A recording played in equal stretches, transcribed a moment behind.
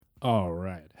All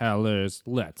right, howlers,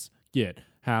 let's get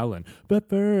howling. But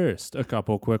first, a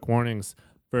couple quick warnings.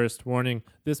 First warning,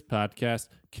 this podcast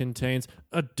contains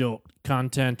adult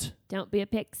content. Don't be a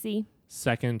pixie.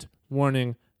 Second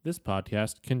warning, this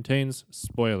podcast contains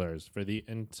spoilers for the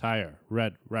entire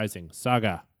Red Rising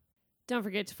saga. Don't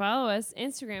forget to follow us,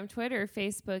 Instagram, Twitter,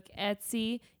 Facebook,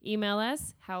 Etsy. Email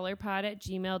us,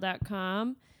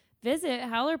 howlerpod@gmail.com. Visit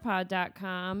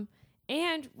howlerpod.com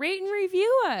and rate and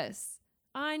review us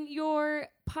on your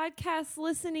podcast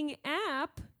listening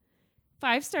app.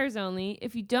 5 stars only.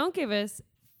 If you don't give us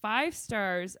 5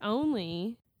 stars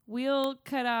only, we'll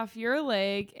cut off your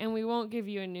leg and we won't give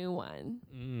you a new one.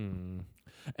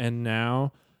 And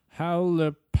now,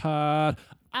 HowlerPod.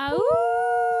 Ow!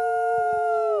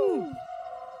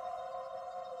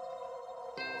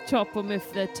 Chop 'em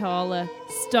if they're taller,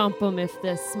 stomp 'em if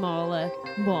they're smaller,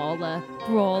 mauler,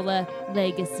 brawler,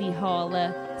 legacy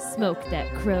hauler, smoke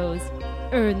that crows,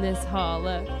 earn this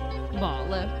holler,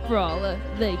 mauler, brawler,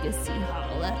 legacy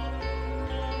hauler.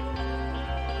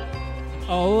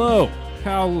 Hello,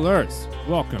 howlers.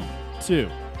 Welcome to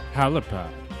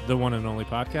HowlerPod, the one and only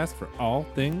podcast for all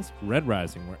things Red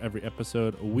Rising, where every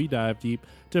episode we dive deep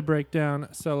to break down,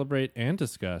 celebrate, and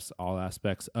discuss all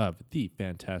aspects of the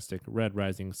fantastic Red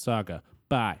Rising saga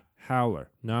by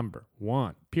Howler number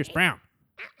 1, Pierce Brown.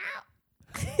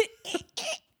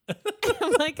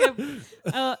 I'm like a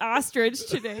ostrich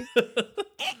today.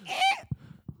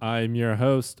 I'm your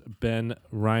host, Ben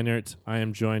Reinert. I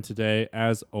am joined today,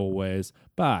 as always,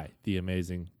 by the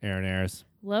amazing Aaron Ayers.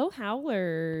 Low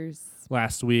howlers.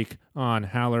 Last week on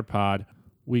HowlerPod,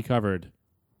 we covered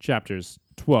chapters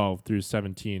 12 through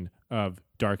 17 of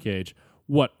Dark Age.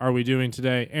 What are we doing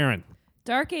today, Aaron?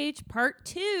 Dark Age Part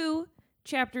 2,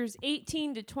 chapters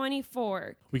 18 to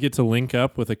 24. We get to link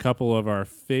up with a couple of our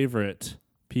favorite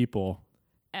people,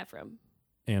 Ephraim.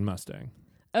 and Mustang.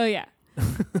 Oh, yeah.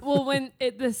 Well, when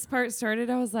this part started,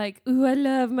 I was like, ooh, I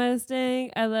love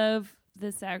Mustang. I love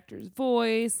this actor's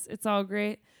voice. It's all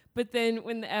great. But then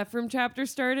when the Ephraim chapter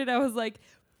started, I was like,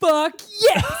 fuck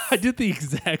yes! I did the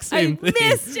exact same thing. I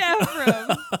missed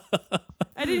Ephraim.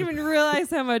 I didn't even realize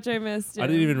how much I missed him. I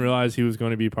didn't even realize he was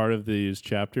going to be part of these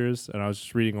chapters, and I was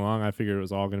just reading along. I figured it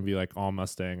was all going to be like all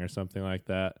Mustang or something like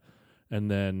that. And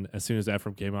then as soon as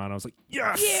Ephraim came on, I was like,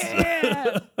 yes!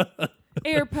 Yeah!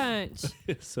 Air punch.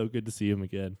 It's so good to see him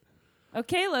again.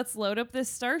 Okay, let's load up this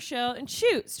star shell and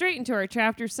shoot straight into our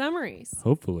chapter summaries.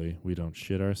 Hopefully, we don't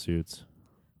shit our suits.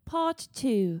 Part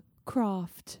 2,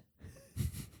 Croft.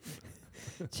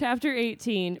 Chapter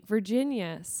 18,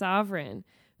 Virginia, Sovereign.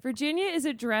 Virginia is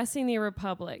addressing the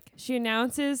Republic. She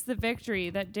announces the victory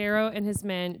that Darrow and his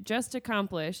men just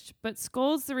accomplished, but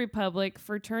scolds the Republic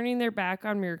for turning their back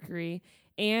on Mercury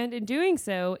and, in doing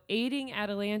so, aiding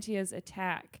Atalantia's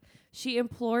attack. She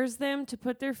implores them to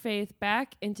put their faith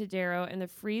back into Darrow and the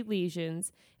Free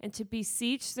Legions and to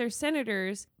beseech their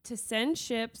senators to send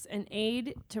ships and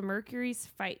aid to Mercury's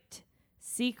fight.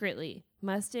 Secretly,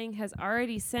 Mustang has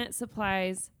already sent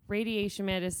supplies, radiation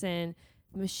medicine,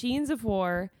 machines of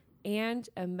war, and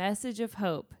a message of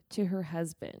hope to her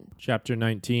husband. Chapter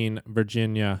 19,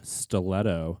 Virginia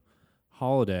Stiletto.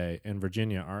 Holiday and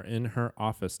Virginia are in her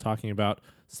office talking about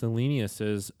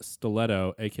Selenius's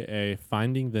stiletto, a.k.a.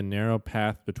 finding the narrow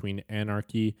path between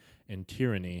anarchy and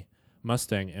tyranny.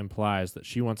 Mustang implies that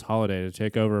she wants Holiday to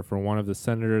take over for one of the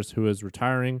senators who is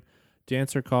retiring.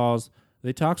 Dancer calls.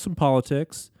 They talk some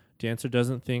politics. Dancer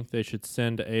doesn't think they should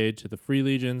send aid to the Free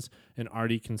Legions, and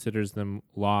Artie considers them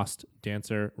lost.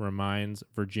 Dancer reminds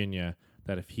Virginia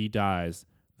that if he dies,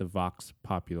 the Vox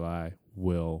Populi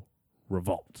will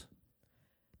revolt.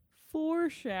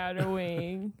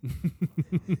 Foreshadowing.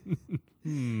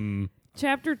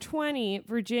 Chapter 20,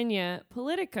 Virginia,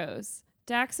 Politicos.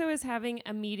 Daxo is having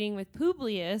a meeting with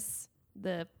Publius,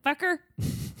 the fucker,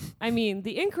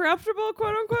 the incorruptible,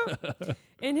 quote unquote,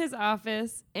 in his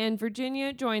office, and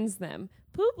Virginia joins them.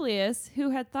 Publius, who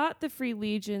had thought the Free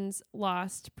Legions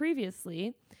lost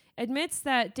previously, admits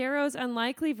that Darrow's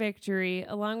unlikely victory,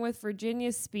 along with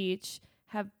Virginia's speech,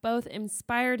 have both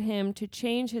inspired him to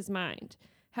change his mind.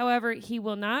 However, he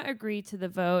will not agree to the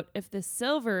vote if the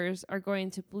Silvers are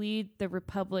going to bleed the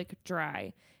Republic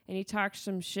dry. And he talks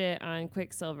some shit on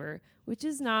Quicksilver, which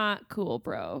is not cool,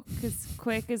 bro, because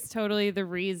Quick is totally the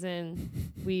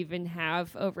reason we even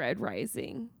have a Red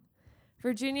Rising.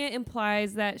 Virginia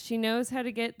implies that she knows how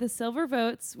to get the Silver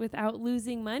votes without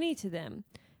losing money to them.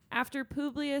 After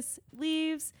Publius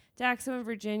leaves, Daxo and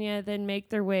Virginia then make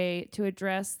their way to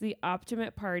address the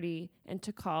Optimate Party and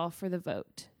to call for the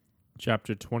vote.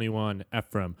 Chapter 21,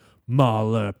 Ephraim.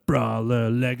 Mauler, brawler,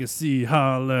 legacy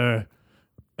holler.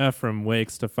 Ephraim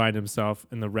wakes to find himself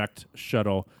in the wrecked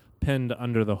shuttle. pinned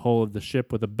under the hull of the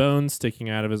ship with a bone sticking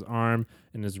out of his arm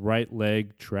and his right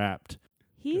leg trapped.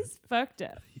 He's fucked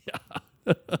up.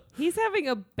 Yeah. He's having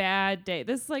a bad day.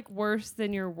 This is like worse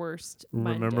than your worst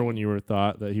Remember Monday. when you were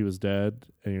thought that he was dead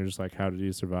and you're just like, how did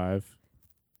he survive?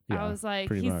 I was like,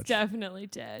 pretty he's much. definitely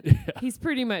dead. Yeah. He's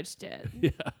pretty much dead.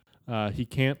 Yeah. He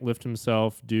can't lift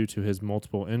himself due to his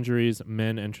multiple injuries.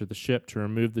 Men enter the ship to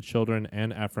remove the children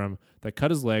and Ephraim. They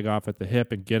cut his leg off at the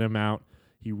hip and get him out.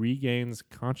 He regains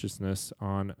consciousness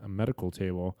on a medical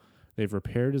table. They've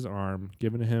repaired his arm,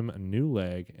 given him a new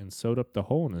leg, and sewed up the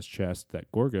hole in his chest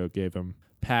that Gorgo gave him.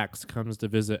 Pax comes to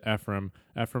visit Ephraim.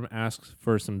 Ephraim asks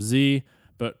for some Z,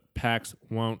 but Pax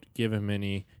won't give him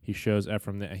any. He shows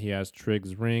Ephraim that he has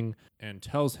Trigg's ring and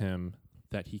tells him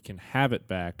that he can have it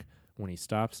back when he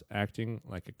stops acting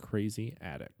like a crazy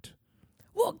addict.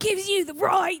 What gives you the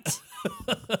right?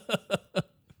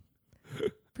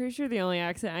 Pretty sure the only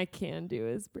accent I can do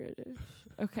is British.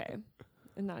 Okay.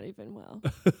 And not even well.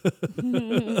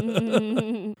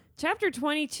 Chapter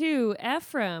 22,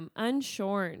 Ephraim,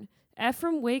 Unshorn.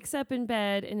 Ephraim wakes up in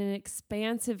bed in an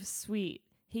expansive suite.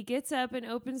 He gets up and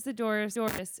opens the doors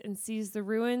and sees the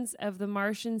ruins of the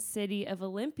Martian city of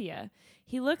Olympia.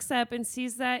 He looks up and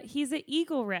sees that he's at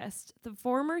Eagle Rest, the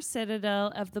former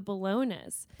citadel of the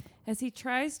Bolognas. As he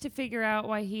tries to figure out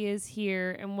why he is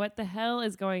here and what the hell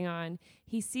is going on,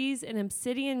 he sees an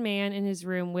obsidian man in his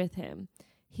room with him.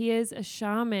 He is a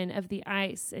shaman of the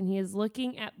ice, and he is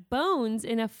looking at bones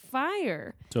in a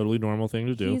fire. Totally normal thing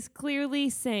to do. He's clearly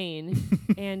sane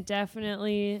and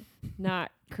definitely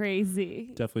not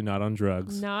crazy. Definitely not on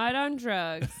drugs. Not on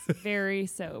drugs. Very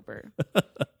sober.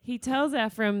 He tells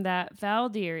Ephraim that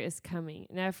Valdir is coming,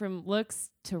 and Ephraim looks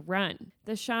to run.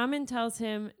 The shaman tells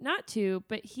him not to,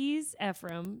 but he's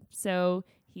Ephraim, so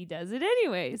he does it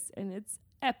anyways, and it's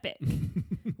epic.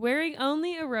 Wearing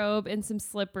only a robe and some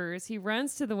slippers, he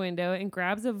runs to the window and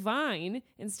grabs a vine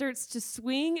and starts to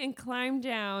swing and climb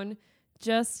down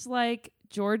just like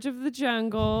George of the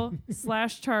Jungle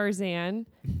 / Tarzan.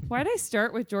 Why'd I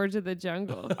start with George of the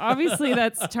Jungle? Obviously,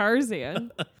 that's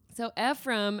Tarzan. So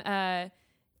Ephraim,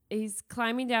 he's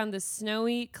climbing down the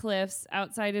snowy cliffs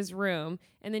outside his room,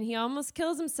 and then he almost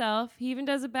kills himself. He even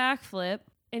does a backflip.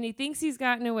 And he thinks he's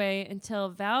gotten away until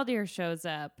Valdir shows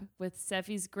up with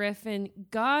Sephi's griffin,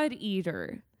 God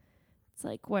Eater. It's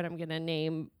like what I'm going to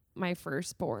name my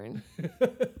firstborn.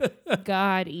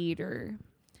 God Eater.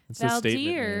 It's a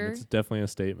statement name. It's definitely a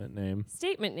statement name.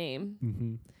 Statement name.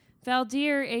 Mm-hmm.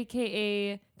 Valdir,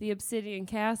 a.k.a. the Obsidian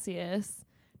Cassius,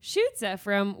 shoots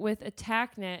Ephraim with a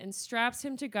tack net and straps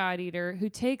him to God Eater, who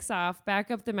takes off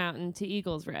back up the mountain to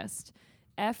Eagle's Rest.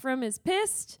 Ephraim is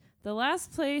pissed. The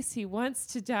last place he wants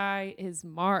to die is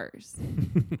Mars.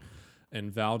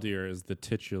 And Valdir is the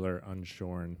titular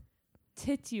Unshorn.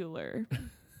 Titular.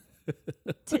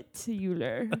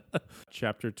 Titular.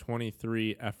 Chapter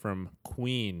 23, Ephraim,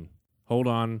 Queen. Hold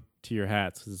on to your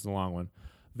hats, because it's a long one.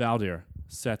 Valdir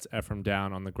sets Ephraim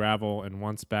down on the gravel, and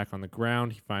once back on the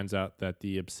ground, he finds out that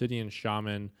the obsidian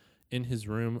shaman in his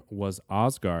room was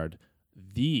Osgard,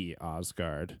 the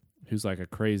Osgard, who's like a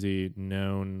crazy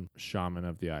known shaman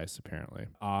of the ice, apparently.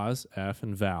 Oz, F,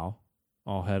 and Val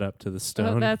all head up to the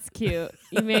stone. Oh, that's cute.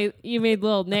 You made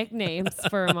little nicknames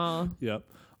for them all. Yep.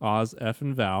 Oz, F,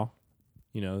 and Val,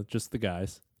 just the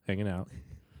guys hanging out.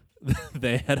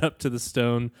 They head up to the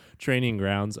stone training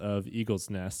grounds of Eagle's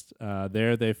Nest.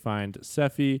 There they find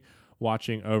Sephi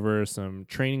watching over some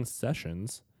training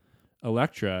sessions.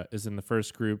 Electra is in the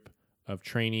first group of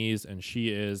trainees, and she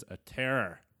is a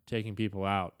terror, taking people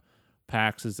out.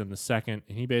 Pax is in the second,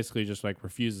 and he basically just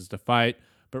refuses to fight,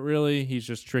 but really he's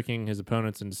just tricking his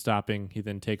opponents into stopping. He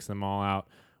then takes them all out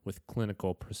with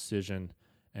clinical precision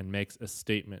and makes a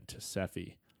statement to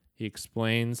Sephi. He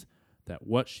explains that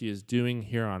what she is doing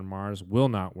here on Mars will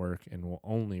not work and will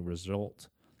only result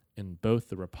in both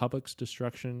the Republic's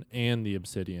destruction and the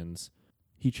Obsidians.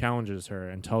 He challenges her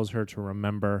and tells her to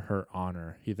remember her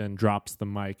honor. He then drops the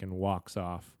mic and walks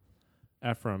off.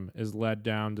 Ephraim is led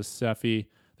down to Sephi.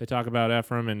 They talk about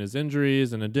Ephraim and his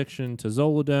injuries and addiction to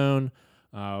Zolodone.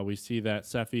 We see that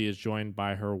Sephi is joined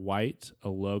by her white, a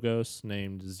Logos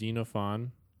named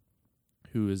Xenophon,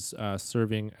 who is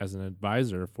serving as an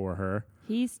advisor for her.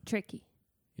 He's tricky.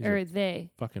 He's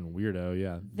They. Fucking weirdo,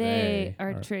 yeah. They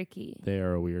are tricky. They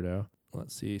are a weirdo.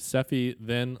 Let's see. Sephi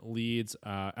then leads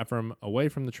Ephraim away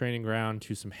from the training ground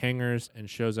to some hangars and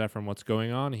shows Ephraim what's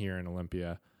going on here in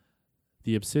Olympia.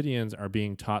 The Obsidians are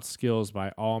being taught skills by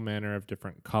all manner of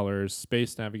different colors,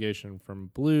 space navigation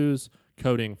from blues,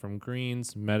 coding from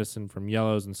greens, medicine from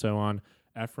yellows, and so on.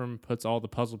 Ephraim puts all the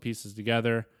puzzle pieces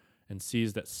together and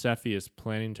sees that Sephi is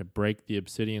planning to break the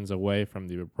Obsidians away from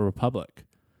the Republic.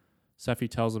 Sephi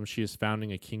tells him she is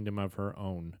founding a kingdom of her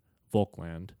own,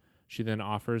 Volkland. She then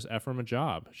offers Ephraim a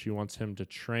job. She wants him to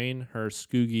train her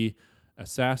Skoogie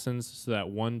assassins so that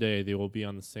one day they will be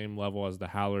on the same level as the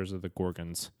Howlers of the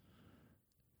Gorgons.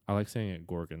 I like saying it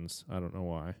Gorgons. I don't know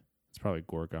why. It's probably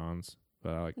Gorgons,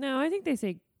 but I like. No, I think they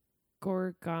say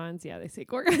Gorgons. Yeah, they say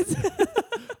Gorgons.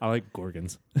 I like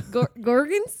Gorgons.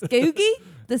 Gorgons? Skoogie?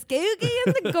 The Skoogie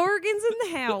and the Gorgons and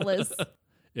the Howlers.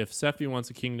 If Sephi wants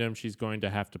a kingdom, she's going to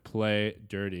have to play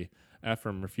dirty.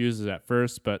 Ephraim refuses at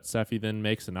first, but Sephi then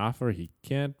makes an offer he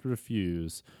can't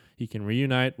refuse. He can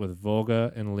reunite with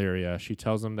Volga and Lyria. She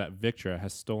tells him that Victra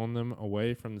has stolen them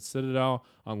away from the Citadel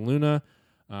on Luna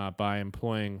by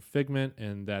employing Figment,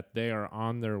 and that they are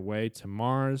on their way to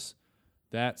Mars.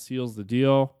 That seals the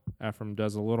deal. Ephraim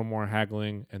does a little more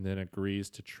haggling and then agrees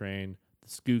to train the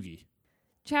Skoogie.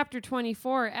 Chapter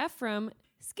 24, Ephraim,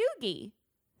 Skoogie.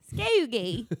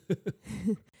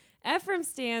 Ephraim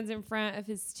stands in front of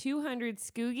his 200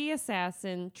 Skoogie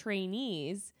assassin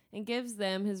trainees and gives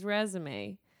them his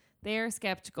resume. They are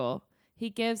skeptical. He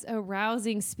gives a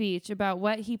rousing speech about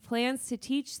what he plans to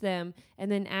teach them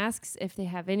and then asks if they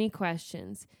have any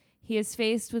questions. He is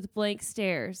faced with blank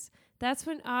stares. That's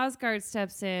when Osgard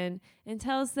steps in and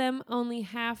tells them only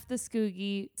half the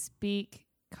Skoogie speak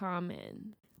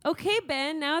common. Okay,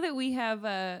 Ben, now that we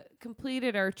have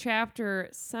completed our chapter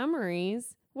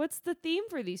summaries, what's the theme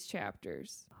for these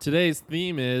chapters? Today's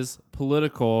theme is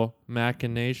political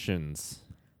machinations.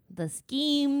 The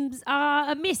schemes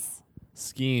are amiss.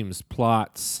 Schemes,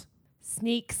 plots.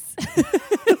 Sneaks.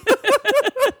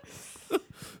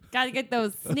 Gotta get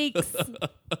those sneaks.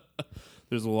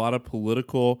 There's a lot of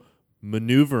political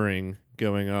maneuvering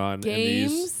going on Games? in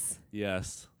these.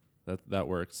 Yes, that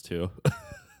works too.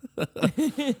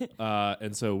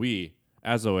 And so we,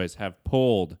 as always, have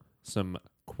pulled some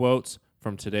quotes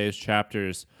from today's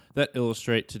chapters that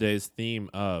illustrate today's theme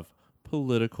of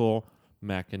political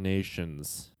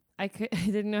machinations. I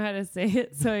didn't know how to say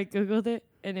it, so I Googled it,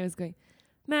 and it was going,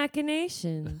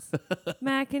 machinations,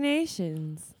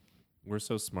 machinations. We're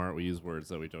so smart, we use words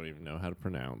that we don't even know how to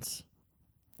pronounce.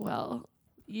 Well,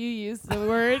 you used the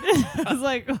word. I was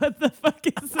like, what the fuck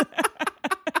is that?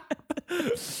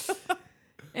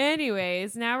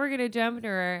 Anyways, now we're going to jump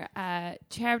into our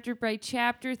chapter by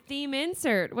chapter theme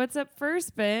insert. What's up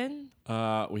first, Ben?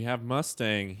 We have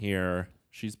Mustang here.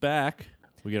 She's back.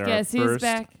 We get Guess our who's first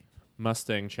back?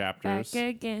 Mustang chapters. Back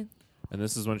again. And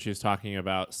this is when she's talking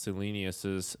about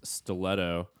Selenius's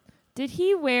stiletto. Did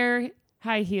he wear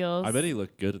high heels? I bet he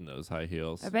looked good in those high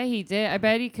heels. I bet he did. I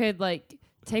bet he could, like,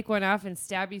 take one off and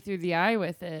stab you through the eye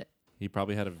with it. He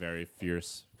probably had a very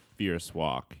fierce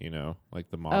walk, you know, like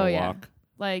the model walk.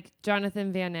 Like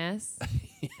Jonathan Van Ness.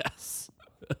 Yes.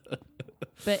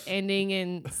 But ending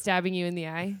in stabbing you in the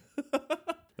eye.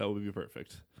 That would be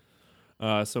perfect.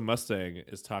 So Mustang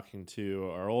is talking to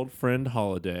our old friend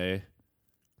Holiday.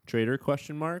 Trader,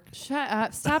 question mark? Shut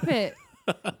up. Stop it.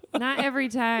 Not every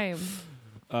time.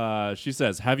 She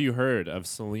says, have you heard of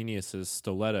Selenius's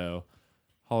stiletto?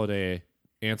 Holiday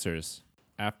answers,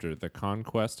 after the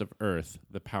conquest of Earth,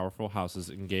 the powerful houses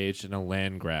engaged in a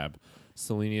land grab.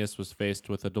 Selenius was faced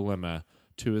with a dilemma.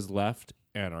 To his left,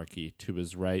 anarchy. To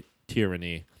his right,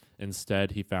 tyranny.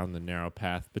 Instead, he found the narrow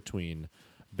path between,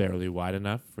 barely wide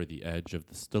enough for the edge of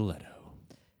the stiletto.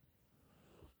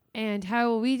 And how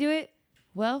will we do it?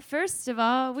 Well, first of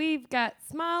all, we've got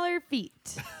smaller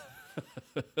feet.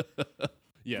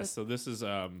 Yes, so this is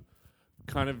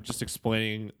kind of just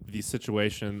explaining the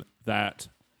situation that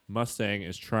Mustang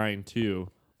is trying to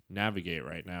navigate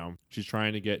right now. She's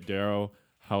trying to get Darrow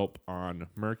help on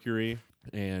Mercury,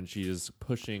 and she is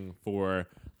pushing for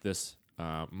this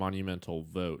monumental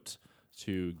vote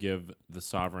to give the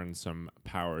sovereign some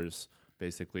powers,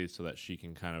 basically, so that she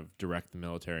can kind of direct the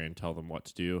military and tell them what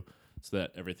to do, so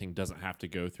that everything doesn't have to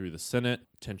go through the Senate.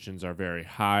 Tensions are very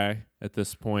high at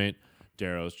this point.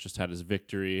 Darrow's just had his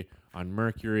victory on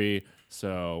Mercury,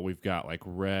 so we've got like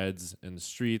Reds in the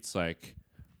streets, like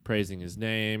praising his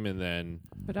name, and then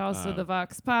But also the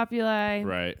Vox Populi.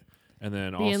 right, and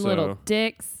then Being also little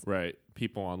dicks. right,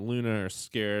 people on Luna are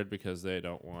scared because they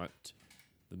don't want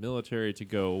the military to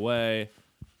go away,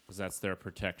 because that's their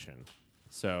protection.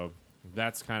 So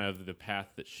that's kind of the path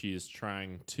that she's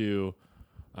trying to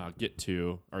get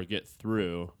through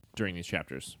during these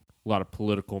chapters. A lot of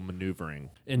political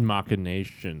maneuvering and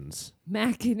machinations.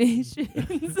 Machinations.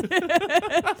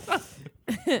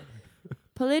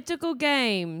 Political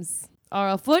games are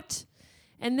afoot.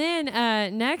 And then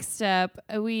next up,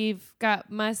 we've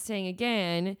got Mustang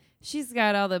again. She's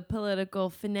got all the political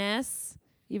finesse,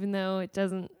 even though it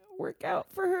doesn't work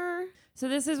out for her. So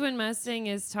this is when Mustang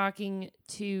is talking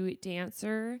to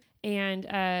Dancer,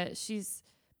 and she's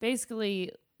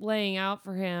basically laying out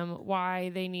for him why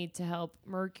they need to help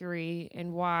Mercury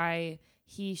and why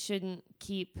he shouldn't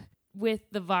keep with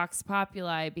the Vox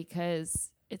Populi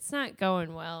because it's not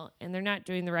going well and they're not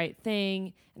doing the right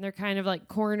thing and they're kind of like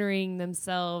cornering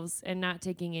themselves and not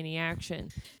taking any action.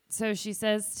 So she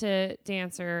says to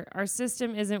Dancer, our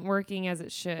system isn't working as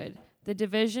it should. The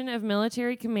division of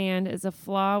military command is a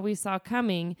flaw we saw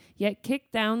coming, yet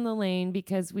kicked down the lane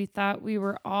because we thought we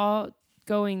were all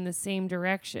going the same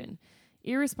direction.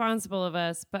 Irresponsible of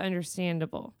us, but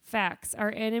understandable. Facts.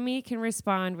 Our enemy can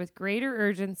respond with greater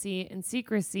urgency and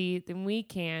secrecy than we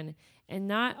can, and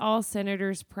not all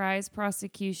senators prize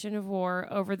prosecution of war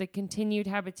over the continued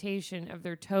habitation of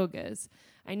their togas.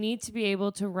 I need to be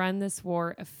able to run this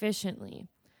war efficiently.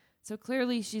 So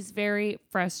clearly she's very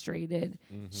frustrated.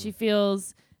 Mm-hmm. She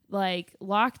feels like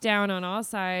locked down on all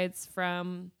sides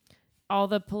from all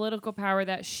the political power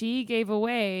that she gave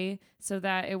away so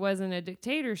that it wasn't a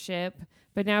dictatorship,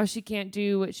 but now she can't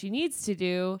do what she needs to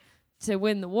do to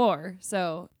win the war.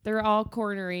 So they're all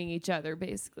cornering each other,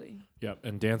 basically. Yep,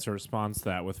 and Dancer responds to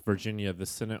that with Virginia, the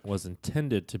Senate was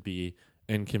intended to be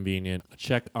inconvenient. A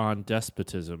check on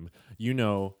despotism. You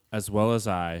know, as well as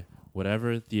I,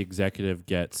 whatever the executive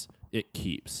gets, it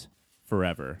keeps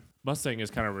forever. Mustang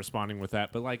is kind of responding with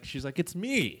that, but like she's like, it's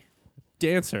me.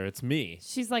 Dancer, it's me.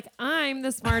 She's like, I'm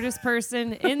the smartest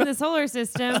person in the solar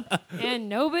system, and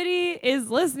nobody is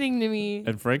listening to me.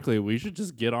 And frankly, we should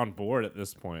just get on board at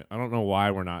this point. I don't know why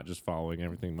we're not just following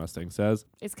everything Mustang says.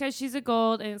 It's because she's a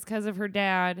gold, and it's because of her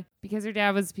dad, because her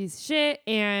dad was a piece of shit,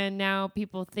 and now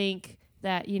people think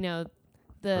that, you know,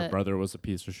 her brother was a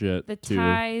piece of shit. The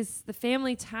ties, the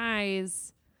family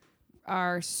ties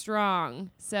are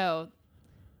strong. So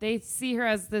they see her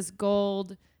as this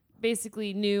gold,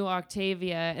 basically new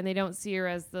Octavia, and they don't see her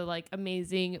as the like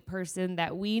amazing person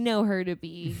that we know her to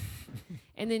be.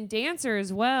 And then Dancer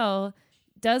as well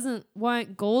doesn't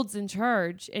want Gold's in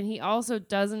charge, and he also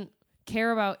doesn't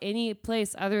care about any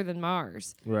place other than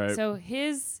Mars. Right. So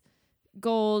his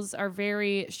goals are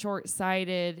very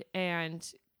short-sighted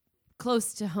and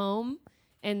close to home,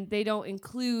 and they don't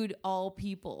include all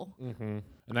people. Mm-hmm.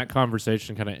 And that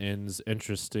conversation kind of ends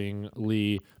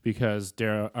interestingly because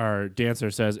Dancer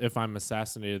says, if I'm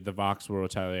assassinated, the Vox will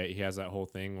retaliate. He has that whole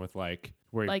thing with like...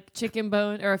 where like chicken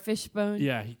bone or a fish bone?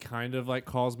 Yeah, he kind of like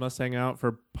calls Mustang out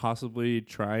for possibly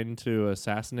trying to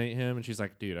assassinate him. And she's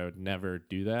like, dude, I would never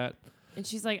do that. And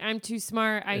she's like, I'm too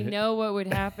smart. I know what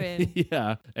would happen.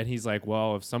 Yeah. And he's like,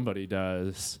 well, if somebody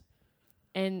does...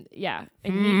 And yeah,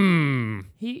 and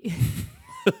he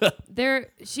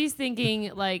she's thinking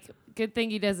like, good thing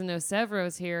he doesn't know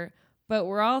Severo's here, but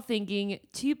we're all thinking,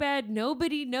 too bad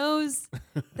nobody knows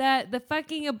that the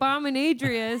fucking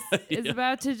Abominadrius is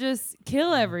about to just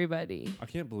kill everybody. I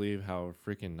can't believe how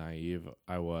freaking naive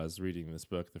I was reading this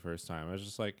book the first time. I was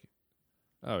just like,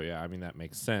 oh yeah, I mean that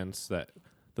makes sense that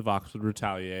the Vox would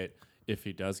retaliate if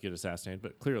he does get assassinated,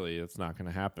 but clearly it's not going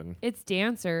to happen. It's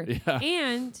Dancer. Yeah.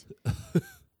 And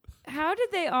how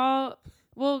did they all...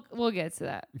 We'll get to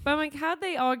that. But I'm like, how'd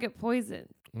they all get poisoned?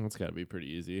 It's got to be pretty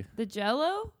easy. The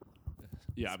Jell-O?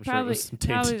 Yeah, it's I'm sure it was some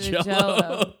tainted the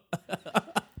Jell-O.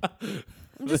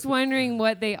 I'm just wondering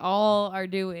what they all are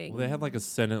doing. Well, they had like a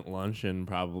Senate luncheon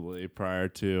probably prior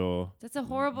to... That's a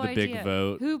horrible idea. The big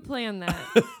vote. Who planned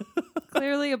that?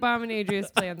 Clearly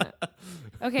Abominadrius planned that.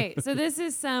 Okay, so this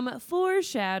is some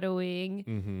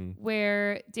foreshadowing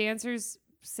where Dancer's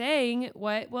saying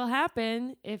what will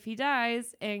happen if he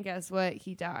dies, and guess what?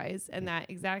 He dies, and that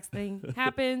exact thing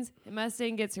happens. And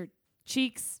Mustang gets her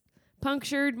cheeks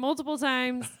punctured multiple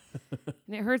times,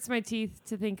 and it hurts my teeth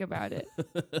to think about it.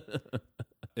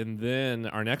 And then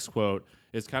our next quote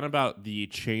is kind of about the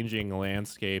changing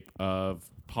landscape of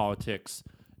politics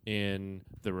in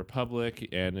the Republic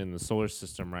and in the solar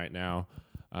system right now.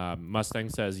 Mustang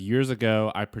says, years ago,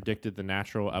 I predicted the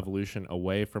natural evolution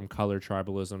away from color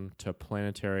tribalism to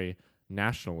planetary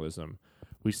nationalism.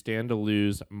 We stand to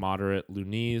lose moderate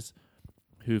Lunese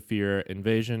who fear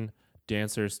invasion.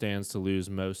 Dancer stands to lose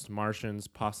most Martians,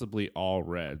 possibly all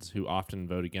Reds, who often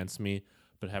vote against me,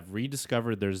 but have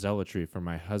rediscovered their zealotry for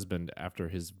my husband after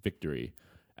his victory.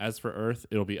 As for Earth,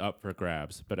 it'll be up for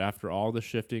grabs, but after all the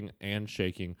shifting and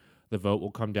shaking, the vote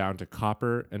will come down to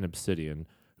Copper and Obsidian,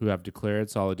 who have declared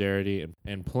solidarity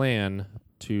and plan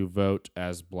to vote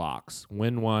as blocks.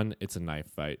 Win one, it's a knife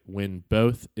fight. Win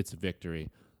both, it's a victory.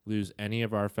 Lose any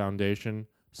of our foundation,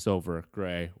 silver,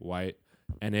 gray, white,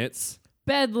 and it's...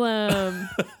 Bedlam.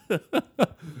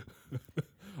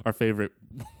 Our favorite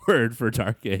word for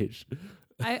Dark Age.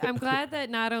 I'm glad that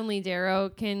not only Darrow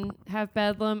can have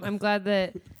bedlam, I'm glad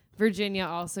that Virginia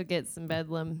also gets some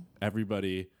bedlam.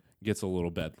 Everybody gets a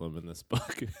little bedlam in this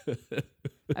book.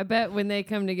 I bet when they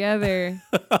come together,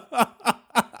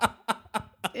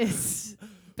 it's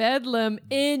bedlam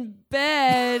in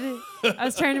bed. I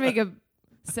was trying to make a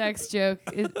sex joke.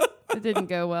 It didn't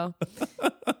go well.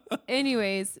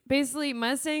 Anyways, basically,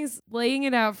 Mustang's laying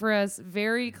it out for us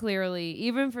very clearly,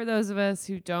 even for those of us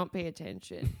who don't pay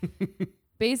attention.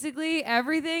 Basically,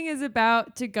 everything is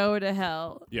about to go to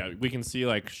hell. Yeah, we can see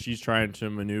like she's trying to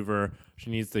maneuver.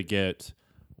 She needs to get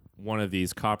one of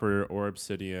these copper or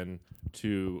obsidian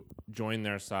to join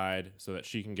their side so that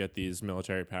she can get these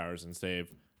military powers and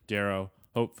save Darrow.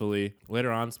 Hopefully,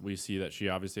 later on, we see that she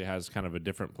obviously has kind of a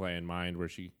different play in mind where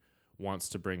she wants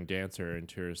to bring Dancer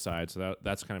into her side. So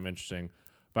that's kind of interesting.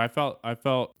 But I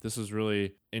felt this was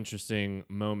really interesting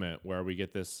moment where we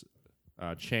get this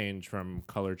change from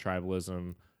color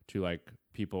tribalism to like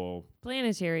people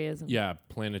Planetaryism. Yeah,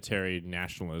 planetary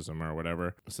nationalism or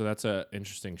whatever. So that's a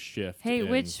interesting shift. Hey,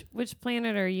 which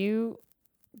planet are you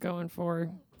going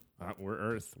for? We're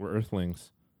Earth. We're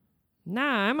Earthlings.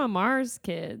 Nah, I'm a Mars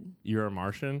kid. You're a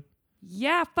Martian?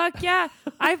 Yeah, fuck yeah.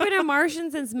 I've been a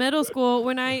Martian since middle school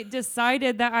when I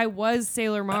decided that I was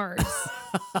Sailor Mars.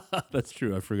 That's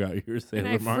true. I forgot you were Sailor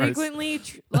and I Mars. frequently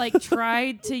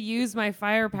tried to use my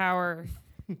firepower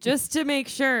just to make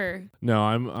sure. No,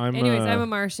 I'm Anyways, I'm a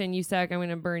Martian. You suck. I'm going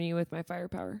to burn you with my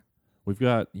firepower. We've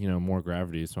got, more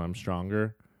gravity, so I'm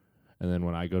stronger. And then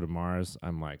when I go to Mars,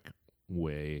 I'm like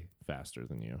way faster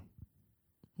than you.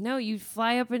 No, you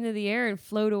fly up into the air and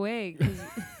float away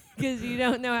because you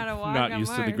don't know how to walk Not on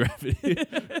used Mars. to the gravity.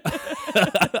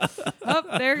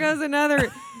 Oh, there goes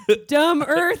another dumb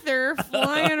earther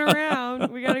flying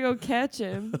around. We got to go catch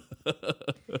him.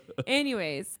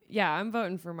 Anyways, yeah, I'm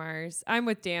voting for Mars. I'm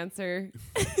with Dancer.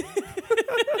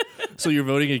 So you're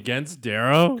voting against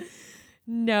Darrow?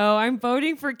 No, I'm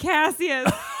voting for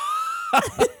Cassius.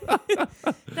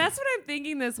 That's what I'm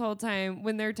thinking this whole time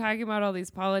when they're talking about all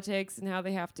these politics and how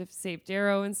they have to save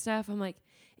Darrow and stuff. I'm like,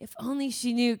 if only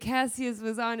she knew Cassius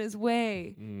was on his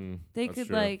way. They could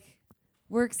true.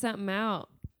 Work something out.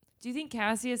 Do you think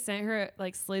Cassius sent her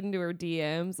slid into her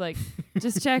DMs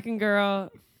just checking,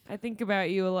 girl? I think about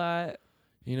you a lot.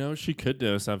 She could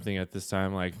know something at this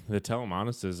time. Like the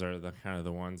Telemonuses are the kind of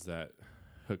the ones that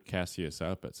hook Cassius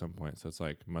up at some point. So it's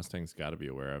like Mustang's got to be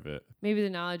aware of it. Maybe the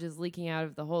knowledge is leaking out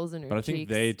of the holes in her But I cheeks. think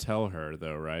they tell her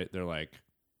though, right? They're like,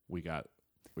 we got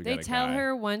They a tell guy.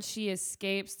 her once she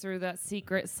escapes through that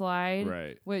secret slide,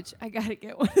 Right. which I gotta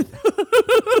get one of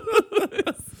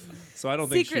those. So I don't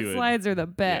think she Secret would. slides are the Yeah,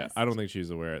 best. I don't think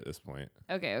she's aware at this point.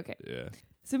 Okay. Yeah.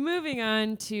 So moving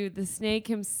on to the snake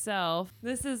himself.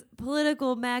 This is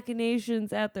political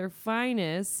machinations at their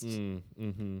finest.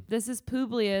 Mm-hmm. This is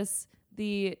Publius,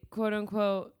 the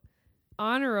quote-unquote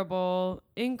honorable,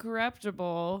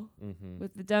 incorruptible,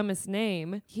 with the dumbest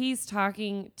name. He's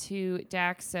talking to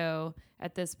Daxo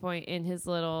at this point in his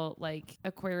little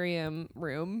aquarium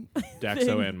room.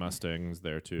 Daxo and Mustang's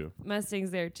there too.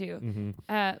 Mustang's there too.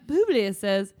 Mm-hmm. Publius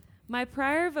says, my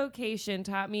prior vocation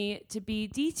taught me to be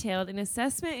detailed in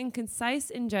assessment and concise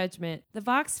in judgment. The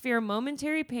Vox fear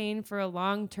momentary pain for a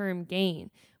long-term gain.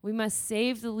 We must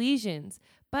save the legions.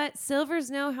 But Silvers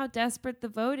know how desperate the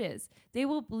vote is. They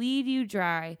will bleed you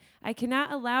dry. I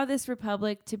cannot allow this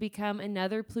republic to become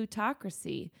another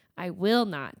plutocracy. I will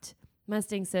not.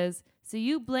 Mustang says, so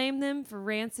you blame them for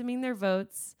ransoming their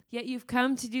votes, yet you've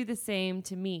come to do the same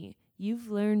to me. You've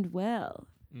learned well.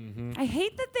 Mm-hmm. I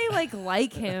hate that they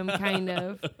like him, kind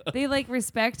of. They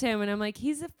respect him, and I'm like,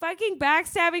 he's a fucking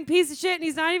backstabbing piece of shit, and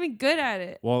he's not even good at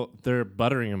it. Well, they're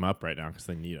buttering him up right now because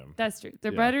they need him. That's true.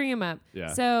 They're Yeah. buttering him up.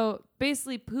 Yeah. So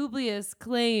basically, Publius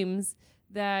claims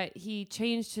that he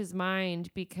changed his mind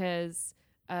because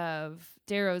of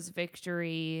Darrow's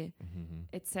victory,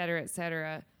 et cetera, et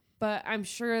cetera. But I'm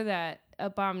sure that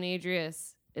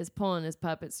Abominadrius is pulling his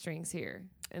puppet strings here,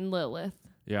 and Lilith.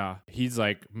 Yeah, he's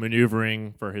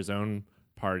maneuvering for his own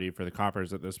party for the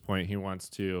Coppers at this point. He wants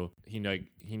to. He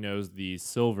knows the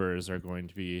Silvers are going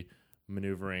to be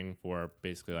maneuvering for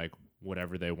basically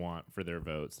whatever they want for their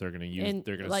votes. They're going to use. And,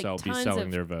 they're going like, to be tons selling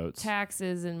of their votes.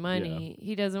 Taxes and money.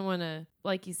 He doesn't want to,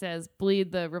 like he says,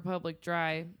 bleed the Republic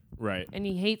dry. Right. And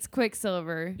he hates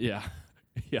Quicksilver. Yeah,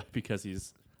 yeah, because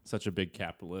he's such a big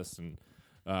capitalist, and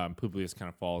Publius kind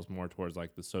of falls more towards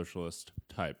the socialist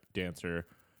type Dancer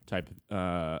type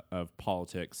of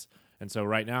politics. And so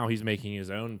right now he's making his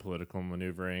own political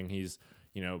maneuvering. He's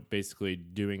basically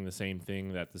doing the same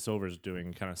thing that the Silver's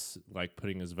doing, kind of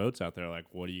putting his votes out there.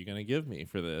 What are you going to give me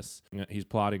for this? He's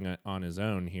plotting it on his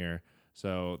own here.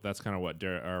 So that's kind of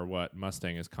what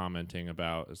Mustang is commenting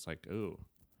about. It's like, ooh,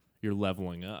 you're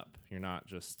leveling up. You're not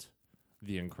just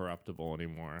the incorruptible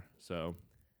anymore. So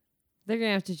They're going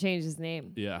to have to change his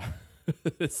name. yeah,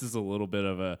 this is a little bit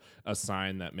of a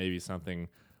sign that maybe something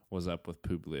was up with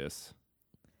Publius.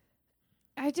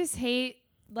 I just hate,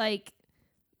 like,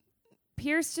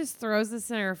 Pierce just throws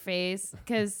this in our face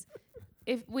because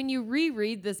when you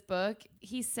reread this book,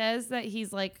 he says that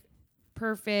he's, like,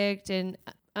 perfect and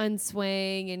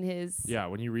unswaying in his... Yeah,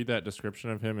 when you read that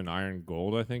description of him in Iron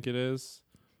Gold, I think it is.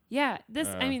 Yeah, this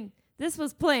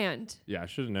was planned. Yeah, I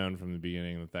should have known from the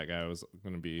beginning that guy was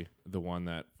going to be the one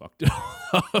that fucked it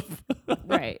all up.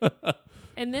 Right.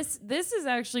 And this is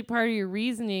actually part of your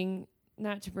reasoning,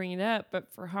 not to bring it up,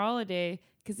 but for Holiday,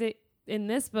 because in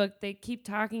this book, they keep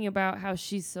talking about how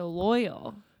she's so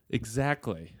loyal.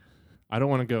 Exactly. I don't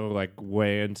want to go like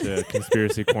way into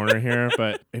conspiracy corner here,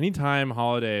 but anytime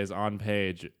Holiday is on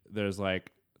page, there's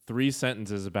like 3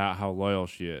 sentences about how loyal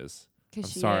she is. I'm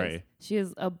sorry. She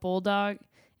is a bulldog,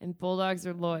 and bulldogs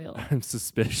are loyal. I'm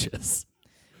suspicious.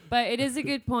 But it is a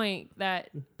good point that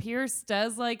Pierce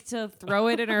does like to throw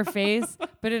it in our face,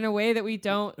 but in a way that we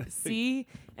don't see.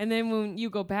 And then when you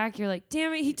go back, you're like,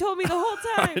 damn it, he told me the whole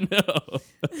time.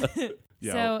 I know.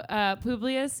 So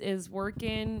Publius is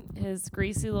working his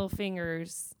greasy little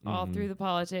fingers all through the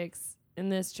politics in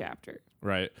this chapter.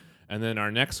 Right. And then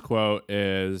our next quote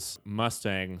is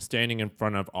Mustang standing in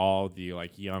front of all the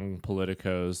like young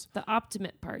politicos. The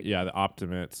Optimate Party. Yeah, the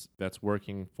Optimates that's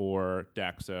working for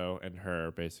Daxo and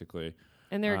her, basically.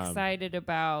 And they're excited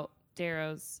about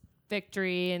Darrow's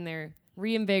victory, and they're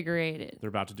reinvigorated. They're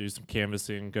about to do some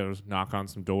canvassing, go knock on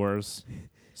some doors.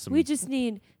 We just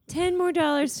need $10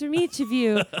 more from each of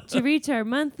you to reach our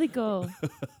monthly goal.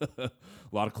 A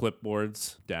lot of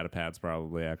clipboards, data pads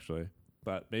probably, actually.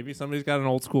 But maybe somebody's got an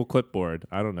old school clipboard.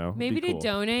 I don't know. Maybe to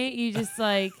donate, you just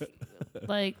like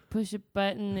push a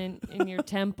button in your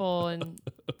temple, and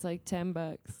it's like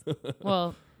 $10.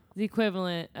 Well, the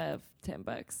equivalent of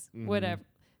 $10. Whatever.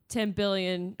 10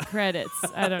 billion credits.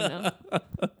 I don't know.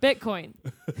 Bitcoin.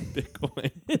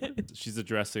 She's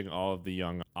addressing all of the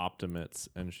young Optimates,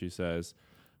 and she says,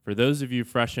 "For those of you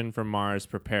fresh in from Mars,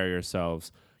 prepare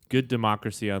yourselves. Good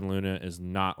democracy on Luna is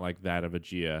not like that of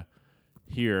Aegea.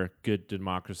 Here, good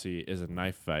democracy is a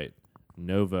knife fight.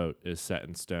 No vote is set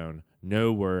in stone.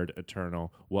 No word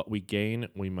eternal. What we gain,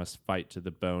 we must fight to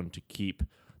the bone to keep.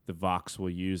 The Vox will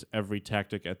use every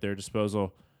tactic at their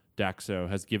disposal. Daxo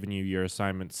has given you your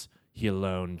assignments. He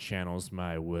alone channels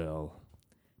my will."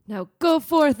 Now go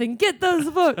forth and get those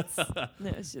votes. No,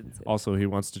 I shouldn't say. Also, he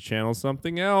wants to channel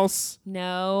something else.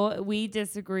 No, we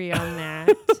disagree on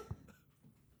that.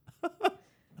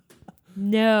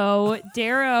 No,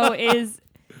 Darrow is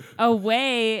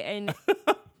away, and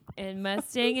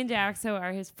Mustang and Daxo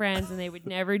are his friends, and they would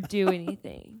never do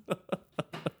anything.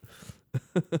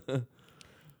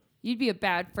 You'd be a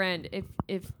bad friend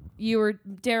if you were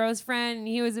Darrow's friend and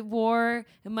he was at war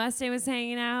and Mustang was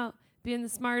hanging out, being the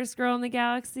smartest girl in the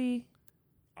galaxy.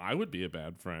 I would be a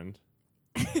bad friend.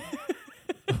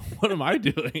 What am I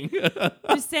doing?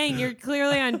 Just saying, you're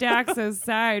clearly on Daxo's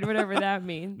side, whatever that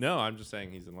means. No, I'm just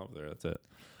saying he's in love with her. That's it.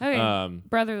 Okay,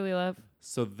 brotherly love.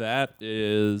 So that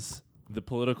is the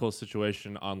political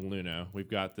situation on Luna. We've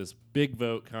got this big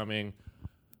vote coming.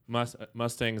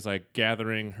 Mustang's like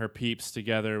gathering her peeps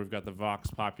together. We've got the Vox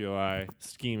Populi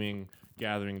scheming,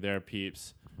 gathering their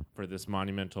peeps for this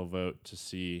monumental vote to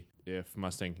see if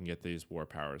Mustang can get these war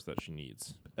powers that she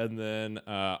needs. And then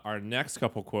our next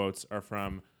couple quotes are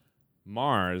from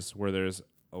Mars, where there's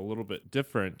a little bit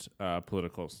different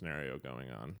political scenario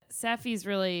going on. Seffi's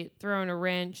really thrown a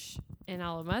wrench in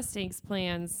all of Mustang's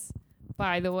plans,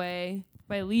 by the way,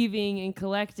 by leaving and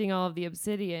collecting all of the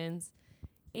obsidians.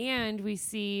 And we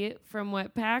see from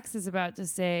what Pax is about to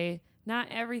say, not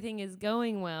everything is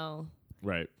going well.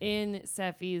 Right. In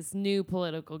Seffi's new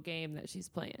political game that she's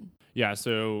playing. Yeah,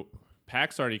 so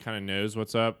Pax already kind of knows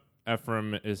what's up.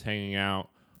 Ephraim is hanging out,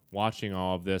 watching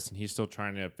all of this, and he's still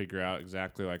trying to figure out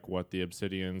exactly like what the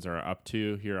Obsidians are up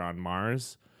to here on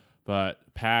Mars.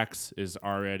 But Pax is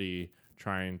already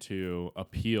trying to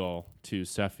appeal to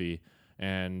Seffi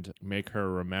and make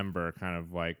her remember kind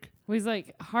of like... He's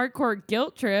like, hardcore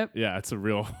guilt trip. Yeah, it's a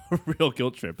real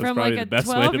guilt trip. That's from probably like the a best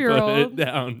way to put 12-year-old. it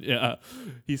down. Yeah.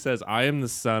 He says, "I am the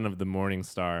son of the morning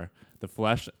star, the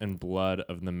flesh and blood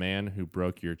of the man who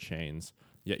broke your chains.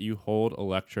 Yet you hold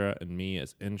Electra and me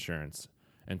as insurance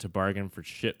and to bargain for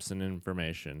ships and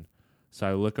information. So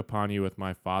I look upon you with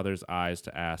my father's eyes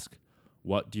to ask,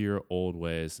 what do your old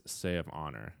ways say of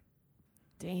honor?"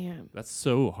 Damn. That's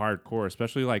so hardcore,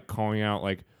 especially like calling out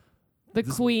like The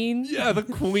queen. Yeah, the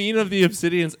queen of the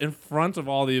Obsidians in front of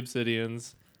all the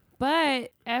Obsidians.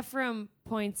 But Ephraim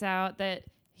points out that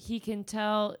he can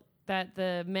tell that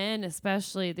the men,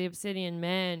 especially the Obsidian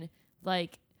men,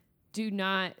 like, do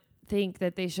not think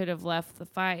that they should have left the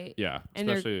fight. Yeah, And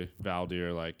especially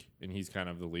Valdir, like, and he's kind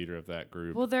of the leader of that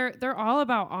group. Well, they're all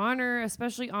about honor,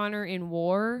 especially honor in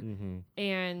war. Mm-hmm.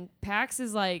 And Pax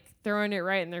is like throwing it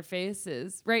right in their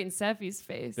faces, right in Sephi's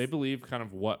face. They believe kind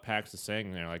of what Pax is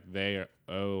saying there. Like, they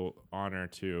owe honor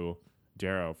to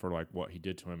Darrow for, like, what he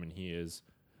did to him, and he is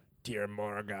Dear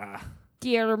Morga.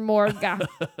 Dear Morga.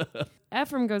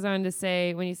 Ephraim goes on to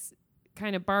say, when he's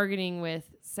kind of bargaining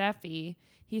with Sephi,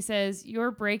 he says,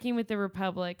 "You're breaking with the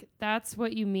Republic. That's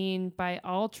what you mean by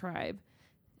all tribe."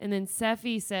 And then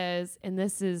Sephi says, and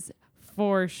this is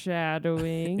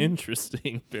foreshadowing.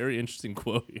 Interesting. Very interesting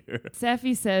quote here.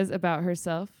 Sephi says about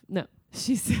herself. No,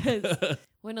 she says,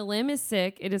 "When a limb is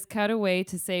sick, it is cut away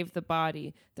to save the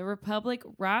body. The Republic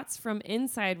rots from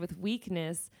inside with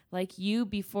weakness, like you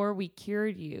before we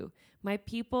cured you. My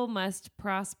people must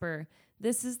prosper.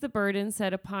 This is the burden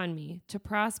set upon me. To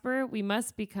prosper, we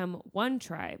must become one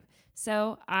tribe.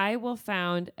 So I will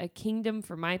found a kingdom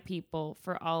for my people,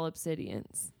 for all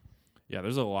Obsidians." Yeah,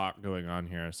 there's a lot going on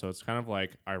here. So it's kind of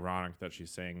like ironic that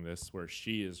she's saying this where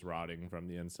she is rotting from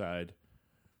the inside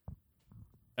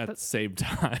at the same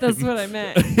time. That's what I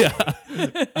meant. Yeah.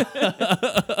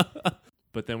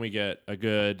 But then we get a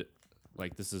good,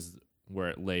 like, this is where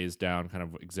it lays down kind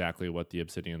of exactly what the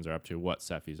Obsidians are up to, what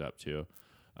Sephi's up to.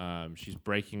 She's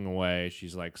breaking away.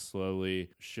 She's like slowly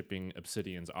shipping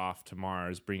Obsidians off to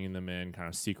Mars, bringing them in kind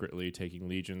of secretly, taking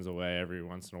legions away every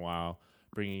once in a while,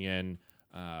 bringing in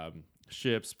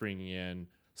ships, bringing in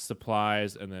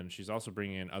supplies, and then she's also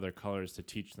bringing in other colors to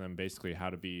teach them basically how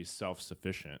to be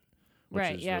self-sufficient.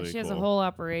 Right, yeah, really she has a cool. whole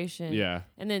operation. Yeah.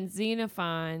 And then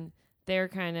Xenophon, they're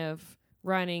kind of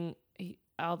running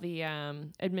all the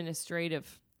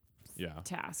administrative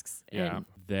tasks. Yeah. And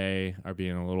They are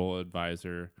being a little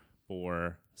advisor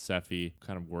for Sephi,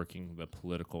 kind of working the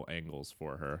political angles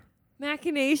for her.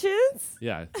 machinations?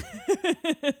 Yeah.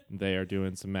 They are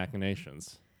doing some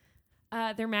machinations.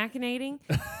 They're machinating.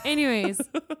 Anyways,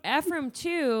 Ephraim,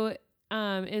 too,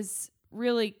 is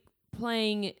really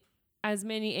playing as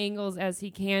many angles as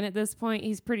he can at this point.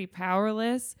 He's pretty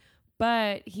powerless,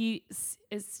 but he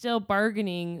is still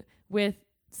bargaining with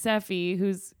Sephi,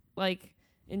 who's like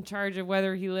in charge of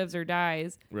whether he lives or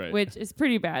dies, Right. which is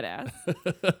pretty badass.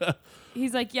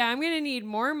 He's like, yeah, I'm going to need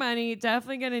more money,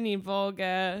 definitely going to need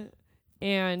Volga.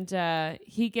 And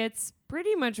he gets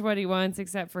pretty much what he wants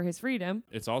except for his freedom.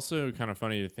 It's also kind of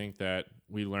funny to think that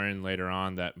we learn later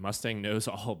on that Mustang knows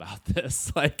all about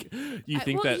this. Like, you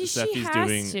think that Sephi's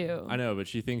doing... I know,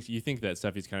 but you think that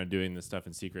Sephi's kind of doing this stuff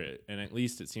in secret, and at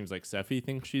least it seems like Sephi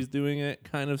thinks she's doing it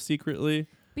kind of secretly.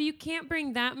 But you can't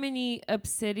bring that many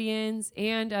obsidians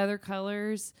and other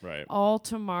colors all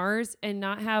to Mars and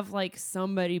not have like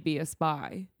somebody be a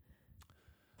spy.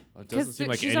 Well, it doesn't seem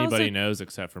like anybody knows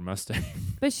except for Mustang.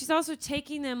 But she's also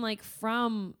taking them like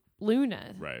from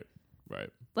Luna. Right.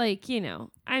 Like, you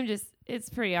know, it's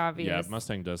pretty obvious. Yeah,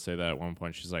 Mustang does say that at one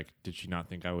point. She's like, did she not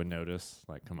think I would notice?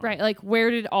 Like, come on. Right, like,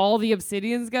 where did all the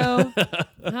obsidians go?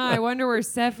 I wonder where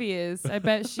Sephi is. I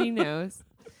bet she knows.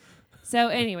 So,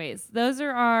 anyways, those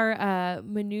are our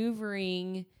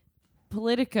maneuvering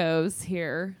politicos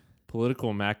here.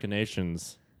 Political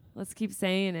machinations. Let's keep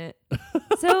saying it.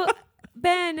 So,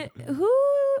 Ben, who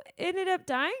ended up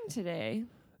dying today?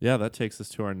 Yeah, that takes us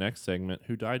to our next segment.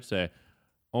 Who died today?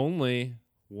 Only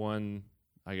one,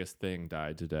 I guess, thing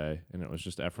died today, and it was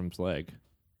just Ephraim's leg.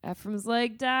 Ephraim's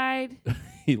leg died.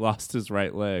 He lost his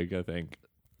right leg, I think.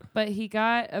 But he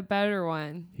got a better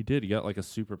one. He did. He got like a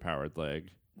super-powered leg.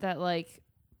 That, like,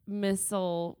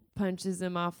 missile punches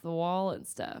him off the wall and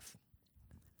stuff.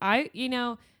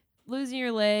 Losing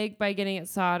your leg by getting it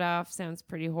sawed off sounds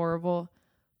pretty horrible.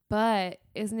 But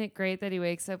isn't it great that he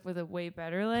wakes up with a way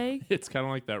better leg? It's kind of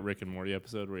like that Rick and Morty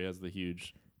episode where he has the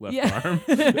huge left arm.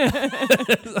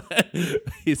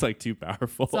 He's like too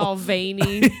powerful. It's all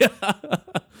veiny.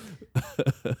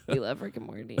 We love Rick and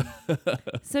Morty.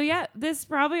 So yeah, this is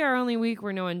probably our only week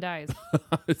where no one dies.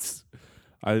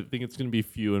 I think it's going to be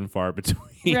few and far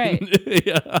between. Right.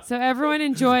 Yeah. So everyone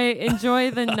enjoy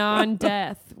the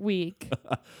non-death week.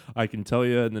 I can tell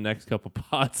you in the next couple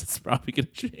pods, it's probably going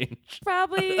to change.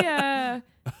 Probably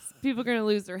people are going to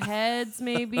lose their heads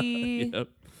maybe. Yep.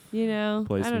 You know.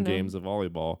 Play some games of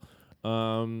volleyball.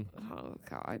 Oh,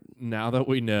 God. Now that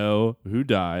we know who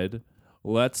died,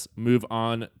 let's move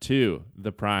on to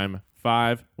the Prime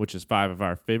 5, which is 5 of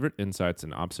our favorite insights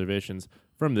and observations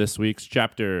from this week's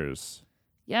chapters.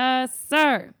 Yes,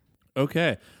 sir.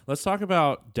 Okay, let's talk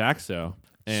about Daxo.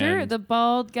 Sure, And the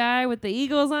bald guy with the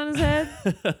eagles on his head.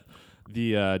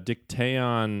 the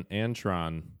Dictaeon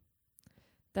Antron,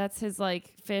 That's his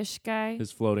like fish guy.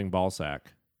 his floating ball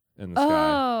sack in the sky.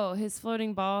 Oh, his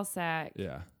floating ball sack.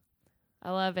 Yeah.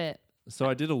 I love it. So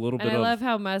I did a little And bit I of love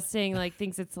how Mustang like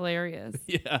thinks it's hilarious.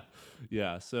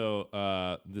 yeah.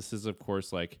 So this is of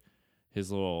course like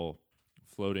his little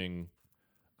floating.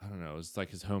 I don't know. It's like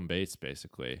his home base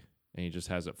basically, and he just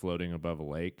has it floating above a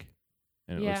lake,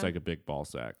 and it looks Yeah. like a big ball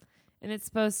sack. And it's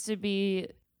supposed to be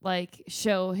like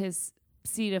show his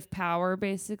seat of power,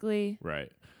 basically.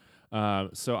 Right.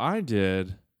 So I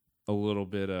did a little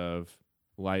bit of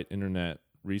light internet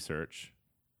research.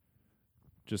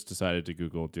 Just decided to